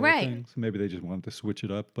Eisenhower Right. thing. So maybe they just wanted to switch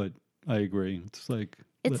it up, but I agree. It's like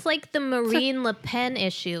It's like the Marine Le Pen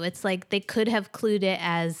issue. It's like they could have clued it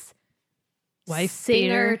as Wife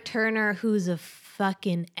Singer beater. Turner, who's a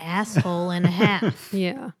fucking asshole and a half.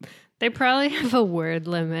 Yeah. They probably have a word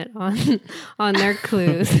limit on their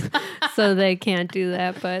clues, so they can't do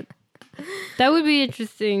that. But that would be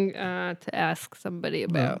interesting to ask somebody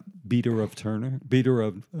about. Beater of Tina.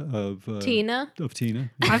 Tina.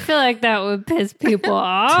 I feel like that would piss people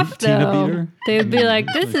off, Tina though. beater? They would be like,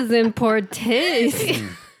 "This is in poor taste."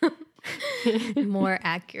 More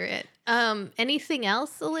accurate. Anything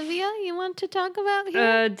else, Olivia, you want to talk about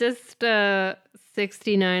here? Just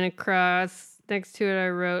 69 across. Next to it, I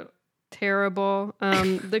wrote terrible.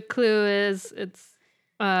 The clue is it's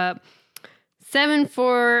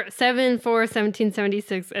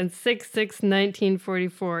 7/4/1776 and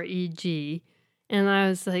 6/6/1944 EG. And I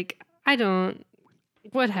was like,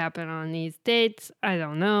 what happened on these dates? I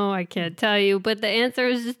don't know. I can't tell you. But the answer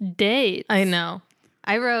is just dates. I know.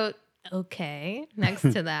 I wrote okay next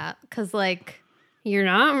to that because, like, You're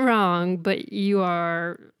not wrong, but you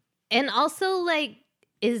are. and also, like,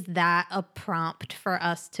 is that a prompt for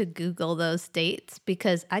us to Google those dates?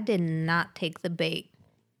 Because I did not take the bait.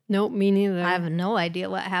 Nope, me neither. I have no idea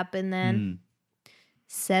what happened then.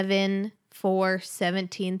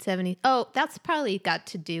 7/4/1770. Oh, that's probably got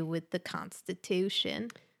to do with the Constitution,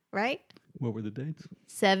 right? What were the dates?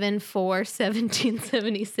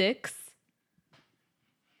 7/4/1776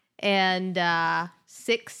 and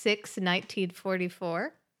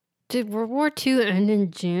 6/6/1944. Did World War II end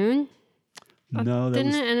in June? No, that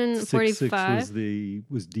Didn't was it end in 6/6 45?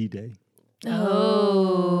 was D-Day.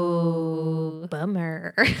 Oh,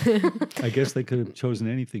 bummer. I guess they could have chosen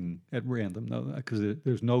anything at random, though, because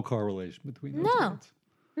there's no correlation between those No. dates.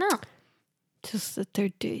 No, Just that they're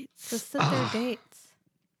dates. just that they're dates.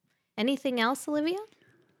 Anything else, Olivia?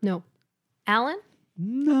 No. Alan?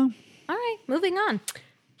 No. All right, moving on.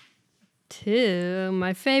 To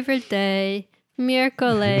my favorite day,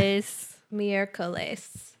 miércoles.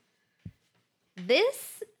 Miércoles.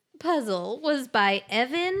 This puzzle was by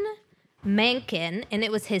Evan Mankin, and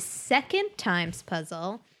it was his second times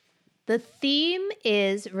puzzle. The theme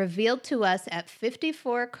is revealed to us at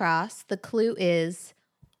 54 across. The clue is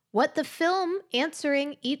what the film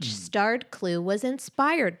answering each starred clue was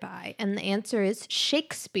inspired by, and the answer is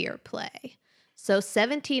Shakespeare play. So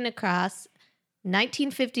 17 across,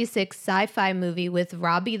 1956 sci-fi movie with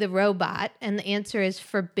Robbie the Robot, and the answer is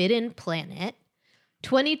Forbidden Planet.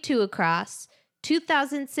 22 across,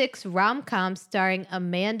 2006 rom-com starring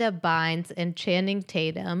Amanda Bynes and Channing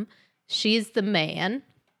Tatum, She's the Man.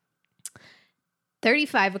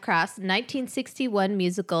 35 across, 1961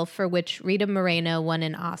 musical for which Rita Moreno won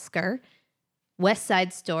an Oscar, West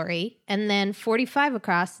Side Story. And then 45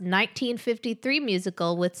 across, 1953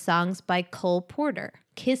 musical with songs by Cole Porter,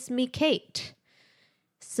 Kiss Me Kate.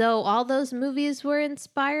 So all those movies were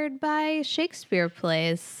inspired by Shakespeare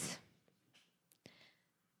plays.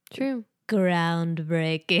 True.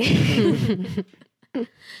 Groundbreaking.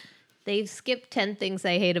 They've skipped 10 Things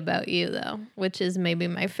I Hate About You, though, which is maybe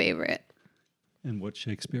my favorite. And what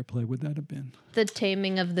Shakespeare play would that have been? The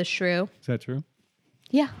Taming of the Shrew. Is that true?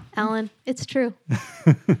 Yeah, Alan, it's true.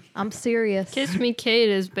 I'm serious. Kiss Me Kate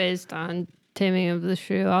is based on Taming of the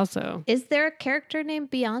Shrew also. Is there a character named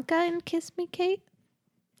Bianca in Kiss Me Kate?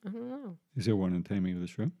 I don't know. Is there one in Taming of the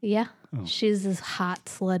Shrew? Yeah. Oh. She's his hot,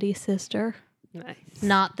 slutty sister. Nice.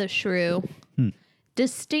 Not the shrew.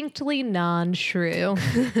 Distinctly non-shrew.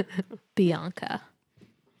 Bianca.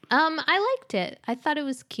 I liked it. I thought it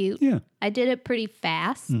was cute. Yeah. I did it pretty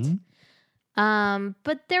fast.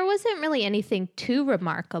 But there wasn't really anything too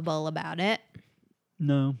remarkable about it.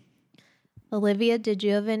 No. Olivia, did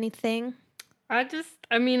you have anything? I just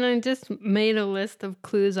made a list of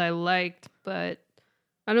clues I liked, but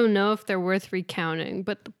I don't know if they're worth recounting.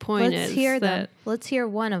 But the point Let's is hear them. that Let's hear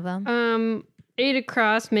one of them. 8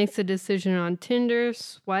 across makes a decision on Tinder,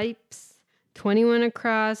 swipes. 21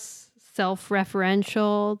 across,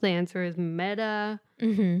 self-referential. The answer is meta.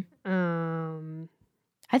 I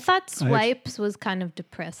thought swipes was kind of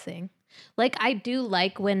depressing. Like, I do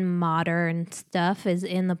like when modern stuff is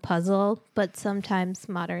in the puzzle, but sometimes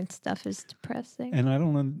modern stuff is depressing. And I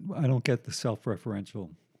don't get the self-referential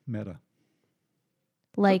meta.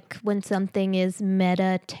 Like when something is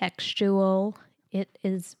meta-textual,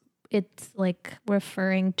 it's like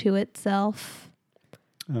referring to itself.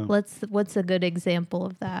 Oh. What's a good example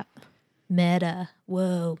of that? Meta.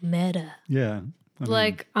 Whoa, meta. Yeah. I mean,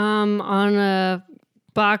 Like on a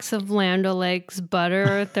box of Land O'Lakes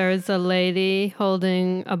butter, there's a lady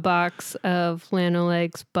holding a box of Land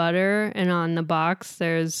O'Lakes butter, and on the box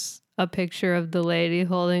there's a picture of the lady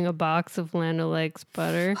holding a box of Land O'Lakes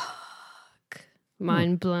butter.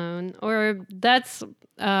 Mind blown. Or that's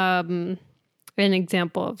an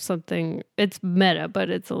example of something. It's meta, but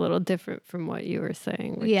it's a little different from what you were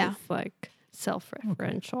saying, which Yeah. is like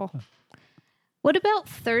self-referential. What about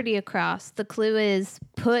 30 across? The clue is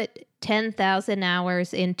put 10,000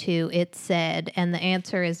 hours into it said, and the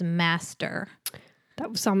answer is master. That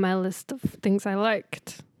was on my list of things I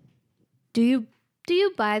liked. Do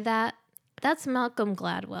you buy that? That's Malcolm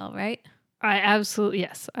Gladwell, right? I absolutely,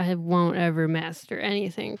 yes. I won't ever master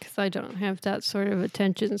anything because I don't have that sort of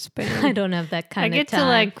attention span. I don't have that kind I of get time. to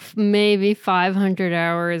like maybe 500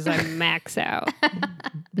 hours. I max out.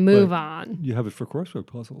 Move on. You have it for crossword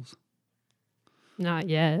puzzles. Not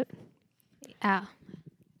yet. Ah.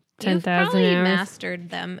 10,000 You've probably hours. mastered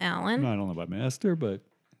them, Alan. I don't know about master, but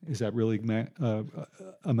is that really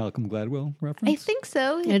a Malcolm Gladwell reference? I think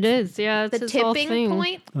so. It is, yeah. It's The his whole tipping thing.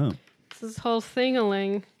 point. Oh, It's his whole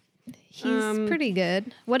thing-a-ling. He's pretty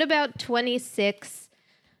good. What about 26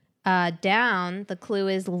 down? The clue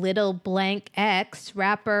is Little Blank X,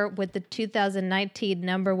 rapper with the 2019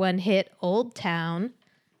 #1 hit Old Town,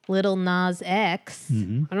 Little Nas X.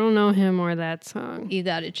 I don't know him or that song. You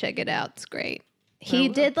got to check it out. It's great. He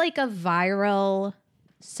did like a viral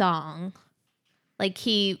song. Like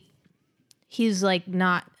he's like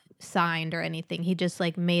not signed or anything. He just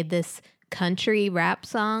like made this country rap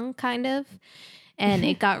song kind of. And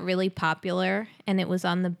it got really popular and it was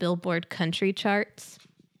on the Billboard country charts.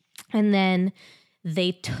 And then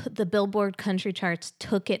the Billboard country charts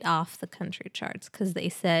took it off the country charts because they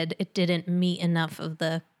said it didn't meet enough of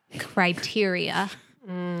the criteria.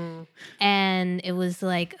 And it was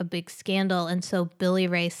like a big scandal. And so Billy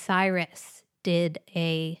Ray Cyrus did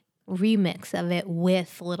a remix of it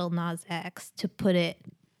with Little Nas X to put it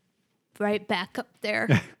right back up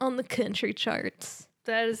there on the country charts.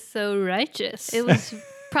 That is so righteous. It was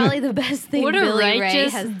probably the best thing what a Billy Ray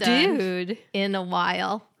righteous has done dude. in a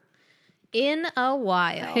while.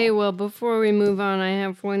 Hey, well, before we move on, I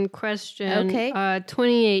have one question. Okay.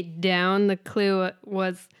 28 down, the clue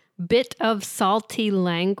was bit of salty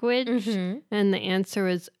language, and the answer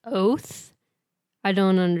is oath. I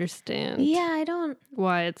don't understand. Yeah, I don't.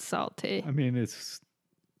 Why it's salty. I mean, it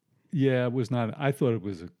was not. I thought it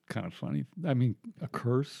was a kind of funny. I mean, a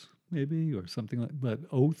curse maybe or something like. But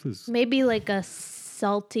oath is. Maybe like a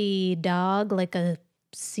salty dog, like a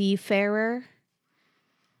seafarer.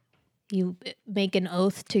 You make an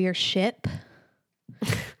oath to your ship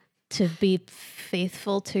to be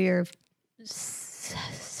faithful to your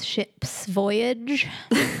ship's voyage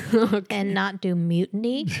and not do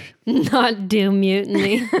mutiny. Not do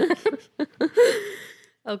mutiny.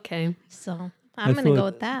 Okay. So I'm going to go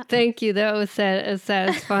with that. Thank you. That was a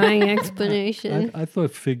satisfying explanation. I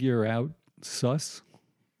thought figure out sus.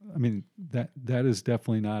 I mean that is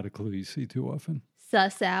definitely not a clue you see too often.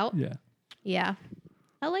 Suss out. Yeah. Yeah.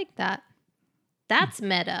 I like that. That's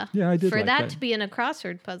meta. Yeah, I did For like that that. to be in a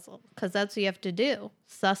crossword puzzle, because that's what you have to do.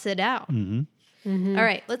 Suss it out. Mm-hmm. All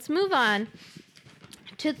right, let's move on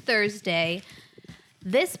to Thursday.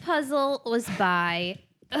 This puzzle was by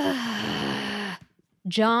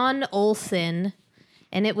John Olson,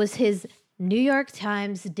 and it was his New York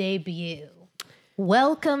Times debut.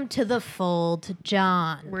 Welcome to the fold,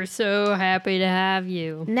 John. We're so happy to have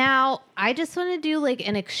you. Now, I just want to do like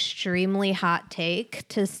an extremely hot take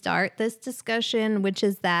to start this discussion, which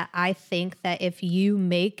is that I think that if you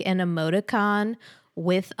make an emoticon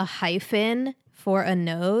with a hyphen for a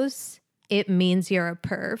nose, it means you're a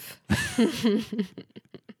perv.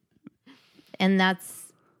 And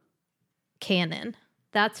that's canon.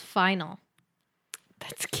 That's final.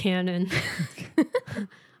 That's canon.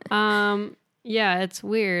 Yeah, it's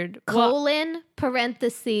weird. Colon,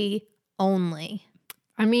 parenthesis, only.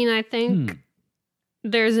 I mean, I think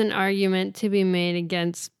there's an argument to be made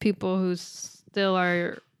against people who still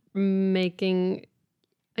are making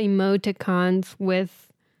emoticons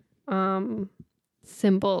with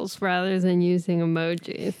symbols rather than using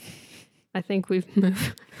emojis. I think we've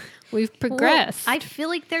progressed. Well, I feel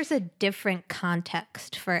like there's a different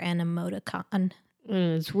context for an emoticon.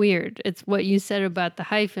 It's weird. It's what you said about the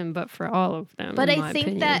hyphen, but for all of them. But in I my think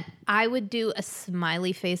opinion. that I would do a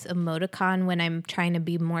smiley face emoticon when I'm trying to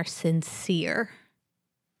be more sincere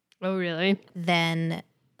Oh, really? than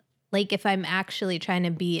like if I'm actually trying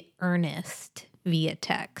to be earnest via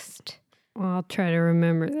text. Well, I'll try to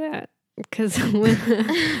remember that. Because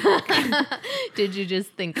Did you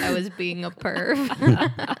just think I was being a perv?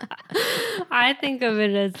 I think of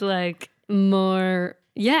it as like more,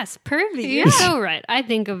 yes, pervy. You're so right. I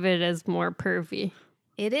think of it as more pervy.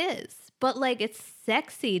 It is. But like it's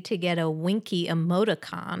sexy to get a winky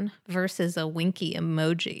emoticon versus a winky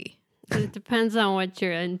emoji. It depends on what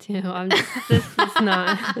you're into. This is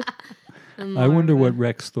not. I wonder what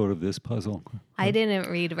Rex thought of this puzzle. I didn't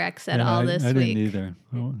read Rex at Yeah, all I this didn't week. either.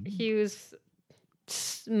 Oh, He was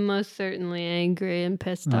most certainly angry and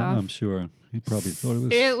pissed off. I'm sure he probably thought it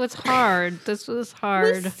was. It was hard. This was It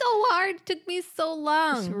hard. was so hard. It took me so It's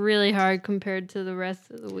long. really hard compared to the rest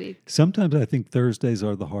of the week. Sometimes I think Thursdays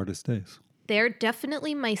are the hardest days. They're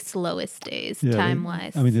definitely my slowest days, Yeah,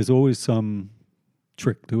 time-wise. I mean, there's always some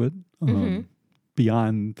trick to it Mm-hmm.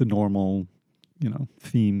 beyond the normal,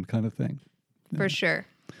 theme kind of thing. For sure.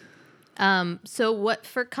 So what,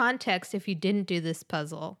 for context, if you didn't do this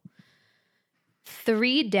puzzle,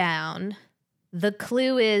 3 down, the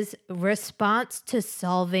clue is response to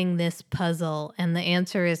solving this puzzle, and the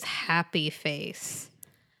answer is happy face.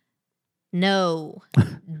 No,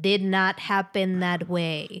 did not happen that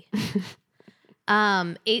way.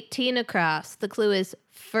 18 across, the clue is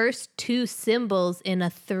first 2 symbols in a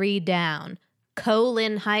 3 down,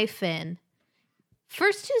 colon hyphen.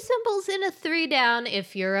 First 2 symbols in a 3 down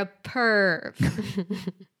if you're a perv.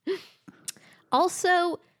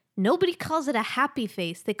 Also, nobody calls it a happy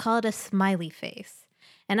face. They call it a smiley face.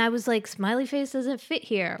 And I was like, smiley face doesn't fit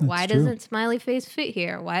here. Why true. doesn't smiley face fit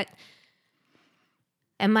here? What?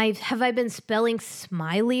 Have I been spelling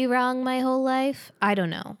smiley wrong my whole life? I don't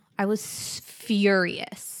know. I was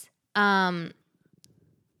furious. 39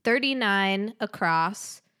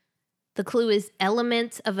 across. The clue is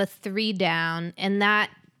elements of a 3 down, and that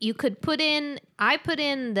you could I put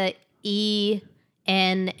in the E,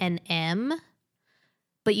 N, and M,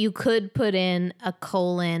 but you could put in a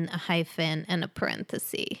colon, a hyphen, and a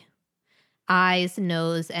parenthesis. Eyes,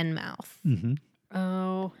 nose, and mouth. Mm-hmm.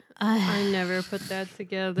 Oh, I never put that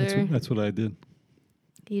together. That's what I did.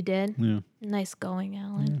 You did? Yeah. Nice going,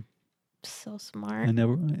 Alan. Yeah. So smart.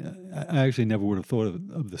 I actually never would have thought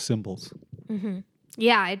of the symbols. Mm-hmm.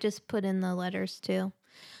 Yeah, I just put in the letters too.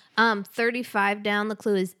 35 down, the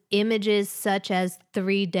clue is images such as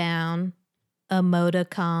 3 down,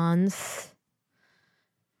 emoticons.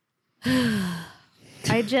 I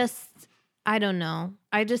don't know.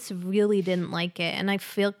 I just really didn't like it. And I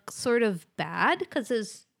feel sort of bad because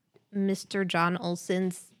it's Mr. John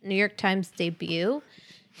Olson's New York Times debut.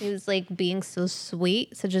 He was like being so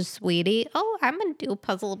sweet, such a sweetie. Oh, I'm going to do a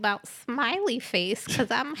puzzle about smiley face because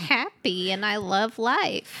I'm happy and I love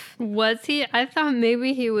life. Was he? I thought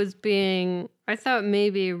maybe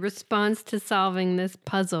response to solving this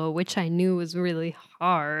puzzle, which I knew was really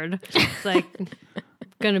hard. It's like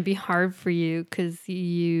going to be hard for you because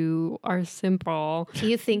you are simple. Do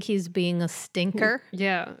you think he's being a stinker?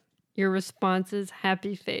 Yeah. Your response is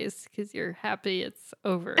happy face because you're happy it's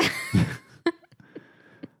over.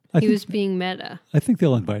 He was being meta. I think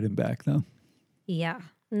they'll invite him back, though. Yeah.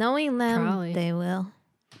 Knowing them, Probably. they will.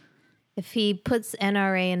 If he puts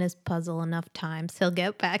NRA in his puzzle enough times, he'll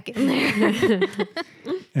get back in there.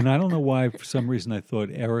 And I don't know why, for some reason, I thought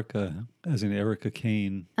Erica, as in Erica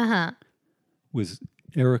Kane, was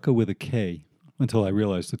Erica with a K until I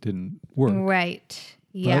realized it didn't work. Right.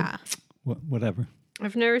 Yeah. Whatever.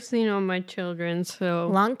 I've never seen All My Children, so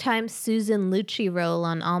Longtime Susan Lucci role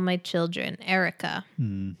on All My Children, Erica.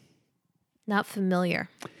 Not familiar.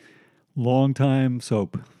 Long time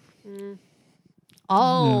soap.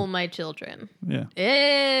 All My Children. Yeah.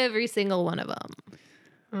 Every single one of them.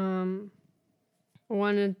 I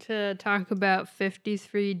wanted to talk about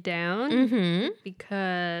 53 Down Mm-hmm.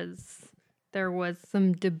 because there was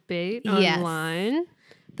some debate Yes. online.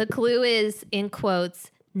 The clue is, in quotes,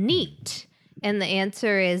 neat. And the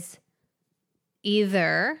answer is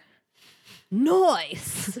either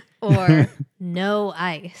noise or no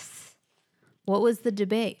ice. What was the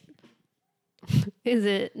debate? Is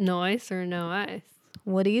it noise or no ice?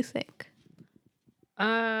 What do you think?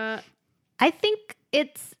 I I think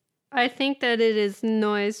it's think that it is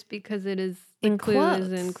noise because it is in the clue quotes.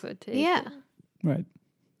 is in quotation. Yeah. Right.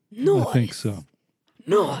 Noise. I think so.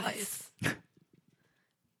 Noise.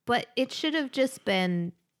 But it should have just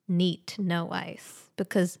been neat, no ice,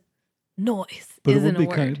 because noise But isn't a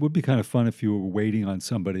word. it would be kind of fun if you were waiting on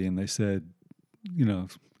somebody and they said,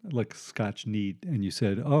 like Scotch neat, and you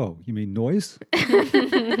said, "Oh, you mean noise?" I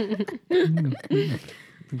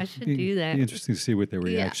should do that. Be interesting to see what their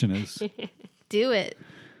reaction is. Do it.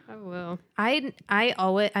 I will. When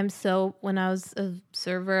I was a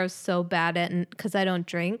server, I was so bad at, because I don't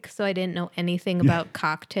drink, so I didn't know anything about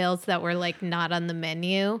cocktails that were like not on the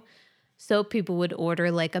menu. So people would order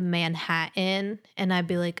like a Manhattan, and I'd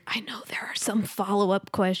be like, I know there are some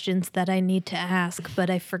follow-up questions that I need to ask, but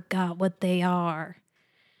I forgot what they are.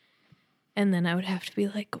 And then I would have to be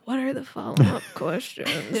like, what are the follow-up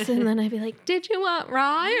questions? And then I'd be like, did you want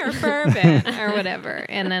rye or bourbon or whatever?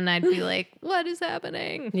 And then I'd be like, what is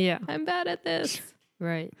happening? Yeah. I'm bad at this.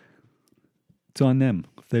 Right. It's on them.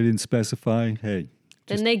 If they didn't specify, hey, Then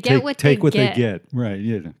just they get what take they what get. they get. Right.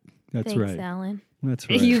 Yeah. That's Thanks, right. Alan. That's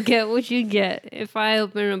right. You get what you get. If I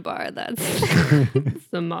open a bar, that's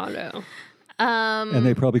the motto. And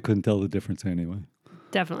they probably couldn't tell the difference anyway.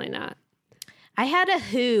 Definitely not. I had a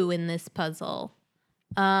who in this puzzle.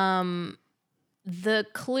 The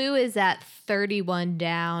clue is at 31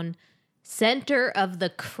 down. Center of the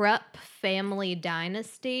Krupp family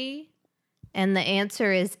dynasty. And the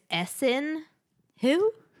answer is Essen.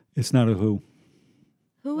 Who? It's not a who.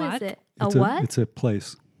 Who is What? it? It's A what? It's a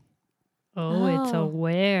place. Oh, it's a Oh.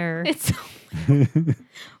 where. It's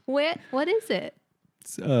where? What is it?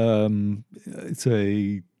 It's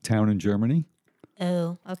a town in Germany.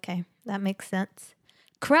 Oh, okay, that makes sense.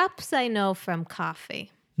 Krupps I know from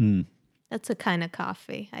coffee. Hmm. That's a kind of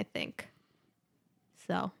coffee, I think.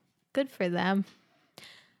 So good for them.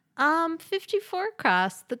 54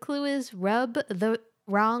 cross. The clue is rub the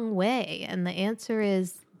wrong way, and the answer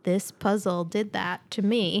is this puzzle did that to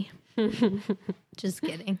me. Just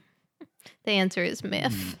kidding. The answer is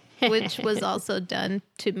myth, which was also done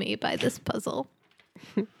to me by this puzzle.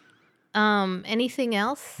 Anything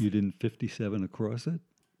else? You didn't 57 across it?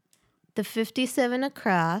 The 57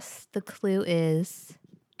 across, the clue is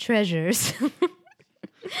treasures.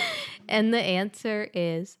 And the answer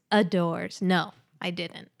is adores. No, I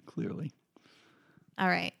didn't. Clearly. All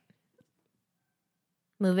right.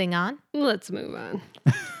 Moving on. Let's move on.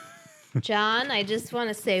 John, I just want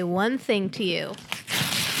to say one thing to you.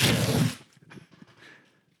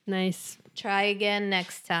 Nice. Try again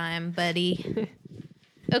next time, buddy.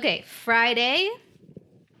 Okay, Friday.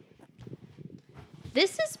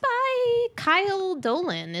 This is by Kyle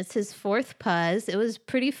Dolan. It's his fourth puzz. It was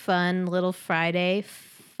pretty fun little Friday.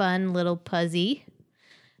 Fun little puzzy.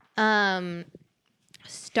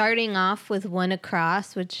 Starting off with one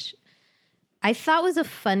across, which I thought was a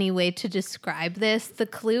funny way to describe this. The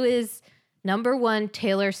clue is number one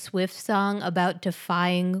Taylor Swift song about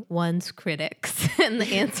defying one's critics. And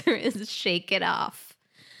the answer is Shake It Off.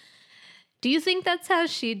 Do you think that's how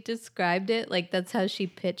she described it? Like that's how she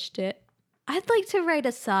pitched it? I'd like to write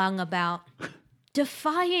a song about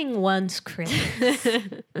defying one's critics.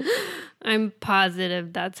 I'm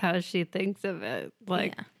positive that's how she thinks of it.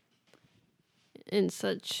 Like Yeah. in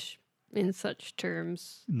such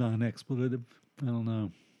terms. Non-expletive. I don't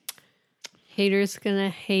know. Haters gonna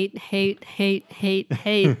hate, hate, hate, hate,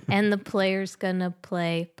 hate. And the player's gonna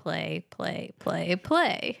play.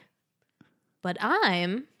 But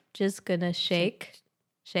I'm just gonna shake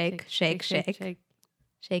it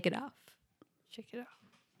off. Shake it off.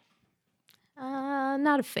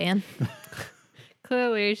 Not a fan.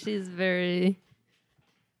 Clearly, she's very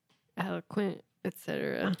eloquent,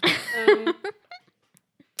 etc.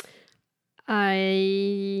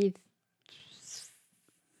 I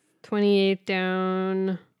 28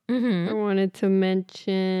 down. Mm-hmm. I wanted to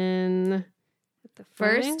mention the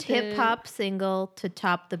First hip hop single to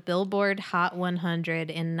top the Billboard Hot 100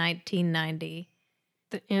 in 1990.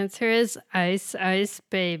 The answer is Ice Ice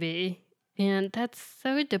Baby. And that's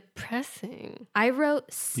so depressing. I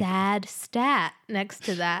wrote sad stat next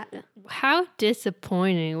to that. How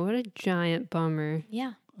disappointing. What a giant bummer.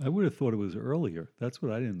 Yeah. I would have thought it was earlier. That's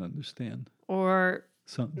what I didn't understand. Or,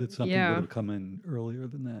 That something Yeah. would have come in earlier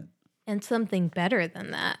than that. And something better than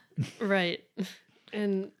that. right.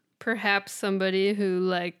 And perhaps somebody who,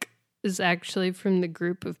 like, is actually from the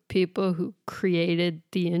group of people who created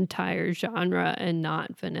the entire genre and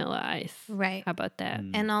not Vanilla Ice. Right. How about that?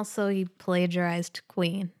 Mm. And also he plagiarized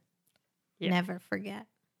Queen. Yeah. Never forget.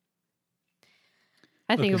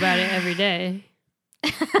 I think about it every day.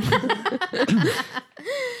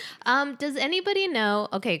 Does anybody know?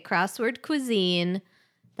 Okay, crossword cuisine.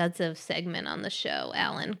 That's a segment on the show,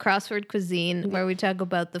 Alan. Crossword cuisine, where we talk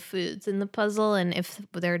about the foods in the puzzle and if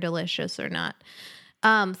they're delicious or not.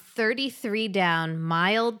 33 down,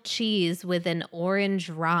 mild cheese with an orange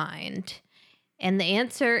rind. And the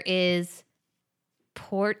answer is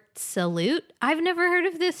Port Salut. I've never heard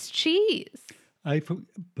of this cheese.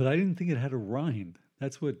 But I didn't think it had a rind.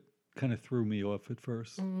 That's what kind of threw me off at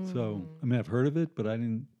first. So I mean, I've heard of it, but I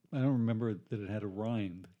don't remember that it had a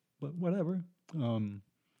rind. But whatever.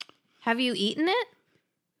 Have you eaten it?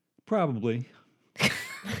 Probably.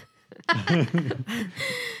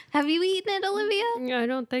 Have you eaten it, Olivia? I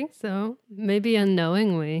don't think so. Maybe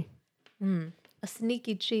unknowingly. A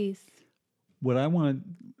sneaky cheese. What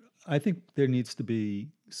I think there needs to be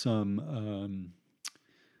some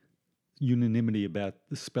unanimity about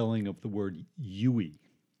the spelling of the word Yui.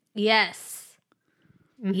 Yes.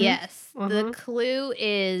 Mhm. Yes. Uh-huh. The clue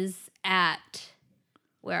is at,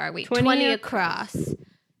 where are we? 20 20 across.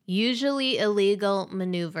 Usually illegal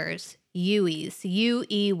maneuvers. UEYS.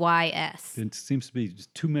 There seems to be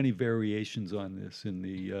just too many variations on this in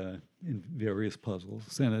the in various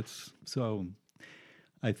puzzles, and it's so.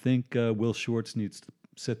 I think Will Shortz needs to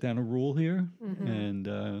set down a rule here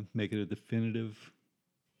and make it a definitive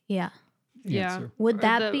Yeah. Yeah. answer. Would Or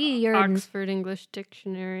that the be your Oxford English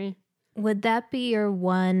Dictionary? Would that be your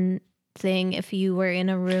one thing if you were in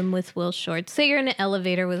a room with Will Shortz? Say you're in an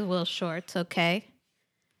elevator with Will Shortz, okay?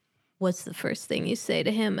 What's the first thing you say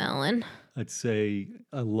to him, Ellen? I'd say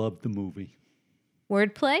I love the movie.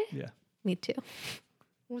 Wordplay? Yeah. Me too.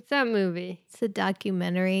 What's that movie? It's a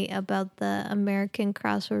documentary about the American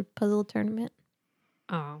crossword puzzle tournament.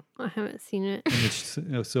 Oh, I haven't seen it. And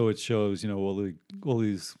it's, so it shows, all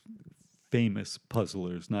these famous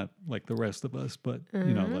puzzlers, not like the rest of us, but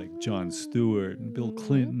like Jon Stewart and Bill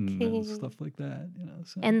Clinton and stuff like that.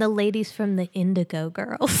 So. And the ladies from the Indigo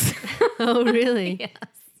Girls. Oh, really?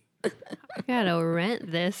 Yes. I gotta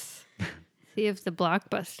rent this. See if the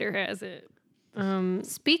Blockbuster has it.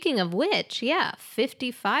 Speaking of which,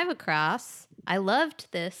 55 across. I loved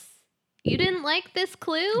this. You didn't like this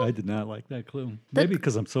clue? I did not like that clue. Maybe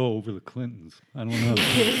because I'm so over the Clintons. I don't know.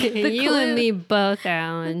 You clue- and me both,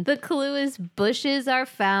 Alan. The clue is bushes are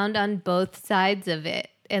found on both sides of it.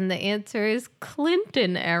 And the answer is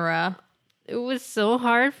Clinton era. It was so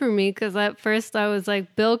hard for me because at first I was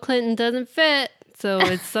like, Bill Clinton doesn't fit. So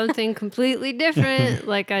it's something completely different.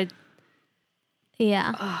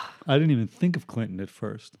 Yeah. I didn't even think of Clinton at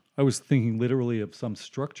first. I was thinking literally of some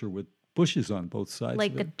structure with bushes on both sides.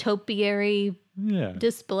 Like of a it. topiary Yeah.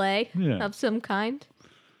 display Yeah. of some kind.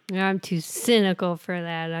 I'm too cynical for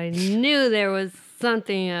that. I knew there was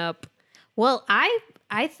something up. Well, I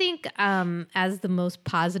think as the most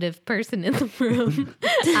positive person in the room,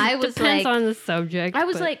 I was Depends like, on the subject. I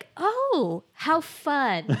was but like, oh, how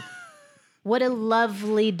fun. What a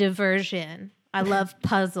lovely diversion. I love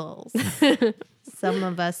puzzles. Some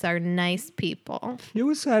of us are nice people. It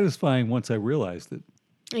was satisfying once I realized it.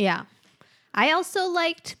 Yeah. I also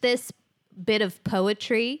liked this bit of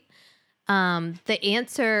poetry. The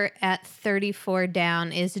answer at 34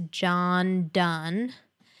 down is John Donne.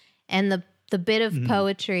 And the bit of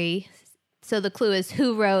poetry, so the clue is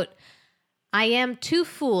who wrote, I am two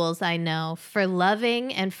fools, I know, for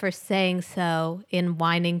loving and for saying so in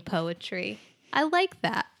whining poetry. I like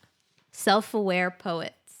that. Self-aware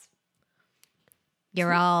poets.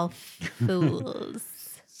 You're all fools.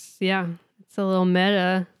 yeah, it's a little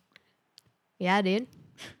meta, Yeah, dude.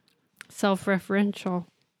 self-referential.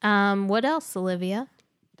 What else, Olivia?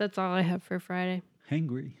 That's all I have for Friday.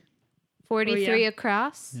 Hangry. 43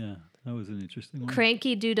 across. Yeah, that was an interesting one.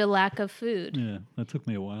 Cranky due to lack of food. Yeah, that took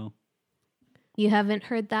me a while. You haven't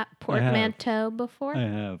heard that portmanteau before? I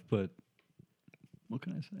have, but what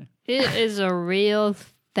can I say? It is a real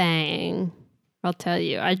thing. I'll tell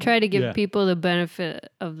you. I try to give Yeah. people the benefit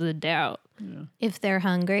of the doubt. Yeah. If they're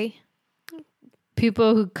hungry.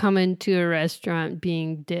 People who come into a restaurant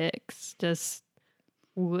being dicks, just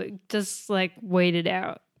like wait it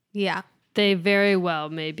out. Yeah. They very well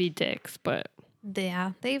may be dicks, but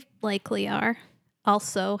Yeah, they likely are.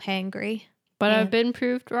 Also hangry. But Yeah. I've been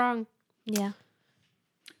proved wrong. Yeah.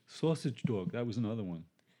 Sausage dog, that was another one.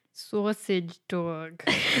 Sausage dog.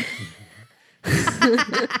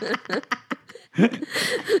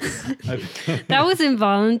 That was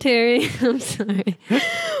involuntary. I'm sorry.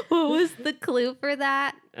 What was the clue for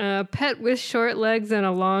that? A pet with short legs and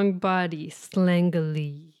a long body,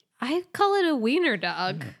 slangily. I call it a wiener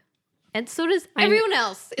dog. And so does everyone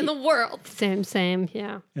else in the world. Same,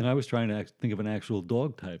 yeah. And I was trying to think of an actual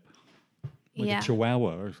dog type. Like Yeah. a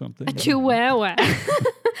chihuahua or something. A chihuahua.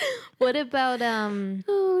 What about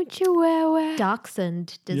Oh, chihuahua.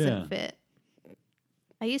 dachshund doesn't Yeah. fit?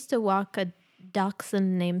 I used to walk a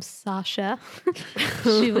dachshund named Sasha.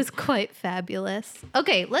 She was quite fabulous.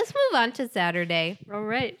 Okay, let's move on to Saturday. All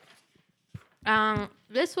right.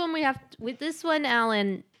 This one with this one,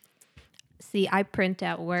 Alan. See, I print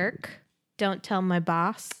at work. Don't tell my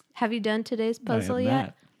boss. Have you done today's puzzle have yet?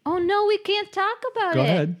 not. Oh no, we can't talk about Go it.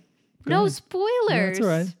 ahead. Go No ahead. spoilers. Yeah, that's all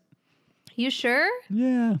right. You sure?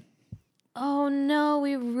 Yeah. Oh no,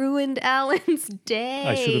 we ruined Alan's day.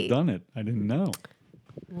 I should have done it. I didn't know.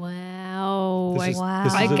 Wow. This is- Wow.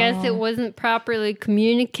 this is I a- guess it wasn't properly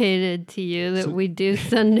communicated to you that we do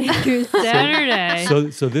Sunday through Saturday.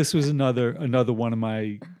 So this was another one of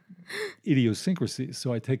my idiosyncrasies.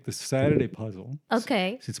 So I take the Saturday puzzle.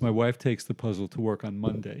 Okay. Since my wife takes the puzzle to work on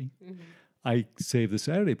Monday, I save the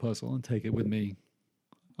Saturday puzzle and take it with me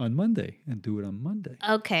on Monday and do it on Monday.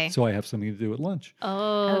 Okay. So I have something to do at lunch.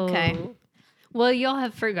 Oh. Okay. Well, you'll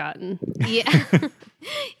have forgotten. Yeah.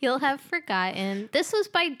 You'll have forgotten. This was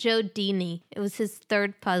by Joe Dini. It was his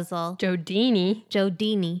third puzzle. Jodini. Joe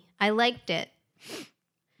Dini. I liked it.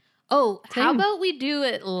 Oh, how Same. about we do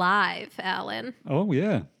it live, Alan? Oh,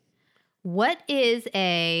 yeah. What is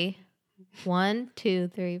a 1, 2,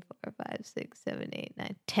 3, 4, 5, 6, 7, 8,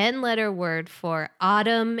 9, 10-letter word for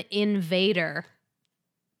autumn invader?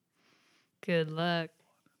 Good luck.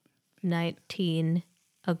 19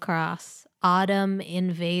 across. Autumn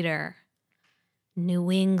invader.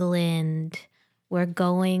 New England. We're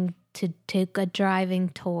going to take a driving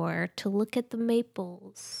tour to look at the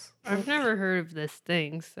maples. I've never heard of this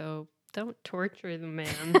thing, so don't torture the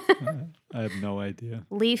man. I have no idea.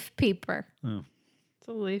 Leaf peeper. Oh. It's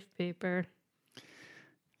a leaf paper.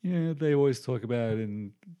 Yeah, they always talk about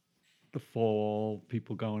in the fall,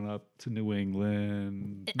 people going up to New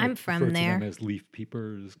England. I'm They from refer to there. them as leaf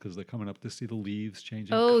peepers because they're coming up to see the leaves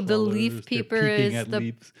changing. Oh, the leaf colors. They're peeper peeking is at the-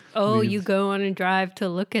 leaves. Oh, you leaves. go on a drive to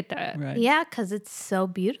look at that. Right. Yeah, because it's so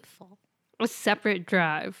beautiful. A separate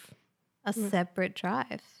drive, A separate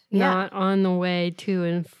drive. Yeah. not on the way to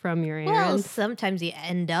and from your Well, errands. sometimes you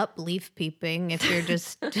end up leaf peeping if you're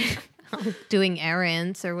just doing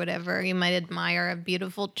errands or whatever. You might admire a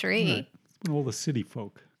beautiful tree. Right. All the city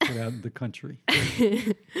folk get out in the country.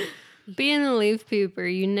 Being a leaf peeper,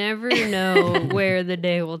 you never know where the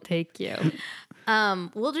day will take you.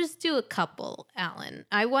 We'll just do a couple, Alan.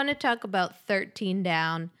 I want to talk about 13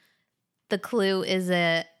 Down. The clue is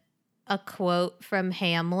a quote from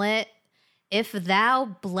Hamlet. If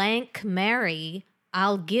thou blank marry,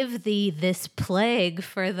 I'll give thee this plague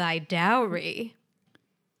for thy dowry.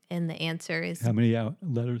 And the answer is How many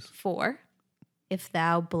letters? 4. If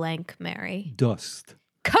thou blank marry. Dust.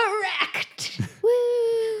 Correct. Woo!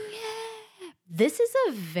 Yeah. This is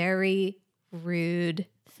a very rude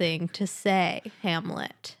thing to say,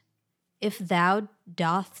 Hamlet. If thou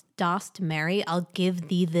dost marry, I'll give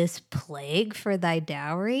thee this plague for thy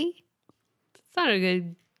dowry. It's not a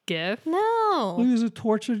good gift. No, Well, he was a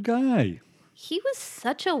tortured guy. he was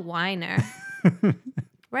such a whiner.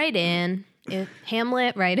 Write in.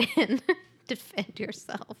 Hamlet, write in. Defend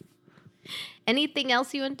yourself. Anything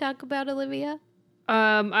else you want to talk about, Olivia?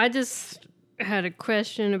 I just had a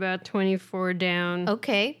question about 24 Down.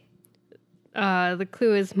 Okay. The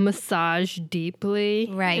clue is massage deeply.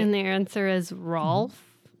 Right. And the answer is Rolf.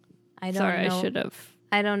 I don't Sorry, know. I should have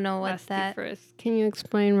I don't know what asked that. you first. Can you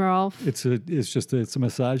explain Rolf? It's a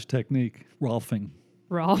massage technique, Rolfing.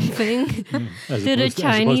 Rolfing? As Did a opposed to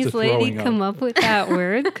Chinese lady throwing up. come up with that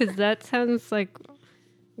word? Because that sounds like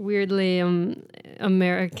weirdly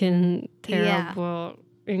American, terrible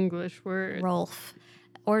English word. Rolf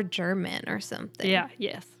or German or something. Yeah,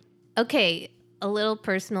 yes. Okay, a little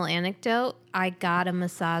personal anecdote. I got a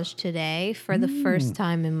massage today for the first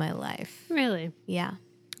time in my life. Really? Yeah.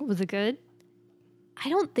 Was it good? I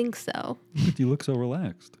don't think so. But you look so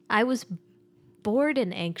relaxed. I was bored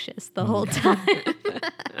and anxious the whole time.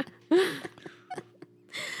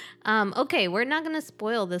 Okay, we're not going to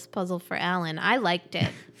spoil this puzzle for Alan. I liked it.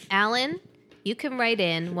 Alan, you can write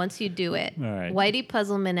in once you do it. All right.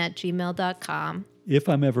 whiteypuzzleman@gmail.com. If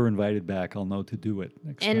I'm ever invited back, I'll know to do it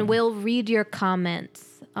next time. And we'll read your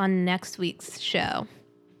comments on next week's show.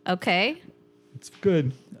 Okay? It's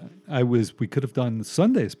good. We could have done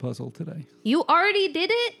Sunday's puzzle today. You already did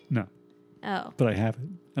it? No, Oh. but I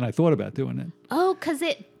haven't. And I thought about doing it. Oh, because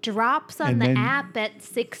it drops on And the then- app at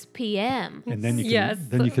 6 p.m. And then you can Yes.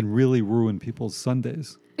 then you can really ruin people's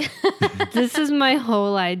Sundays. This is my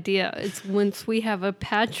whole idea. It's once we have a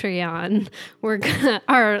Patreon,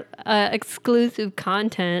 our exclusive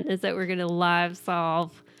content is that we're gonna live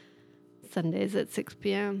solve Sundays at 6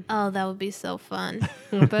 p.m. Oh, that would be so fun.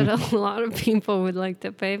 But a lot of people would like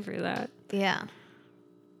to pay for that. Yeah.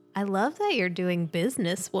 I love that you're doing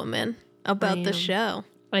businesswoman about I the am. show.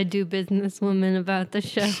 I do businesswoman about the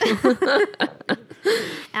show.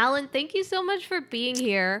 Alan, thank you so much for being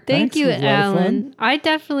here. Thank Thanks, you, it was a lot of Alan. fun. I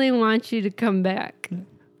definitely want you to come back.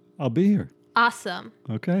 I'll be here. Awesome.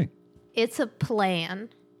 Okay. It's a plan.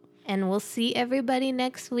 And we'll see everybody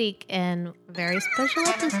next week. And very special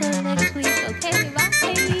episode next week. Okay,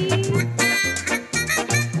 bye.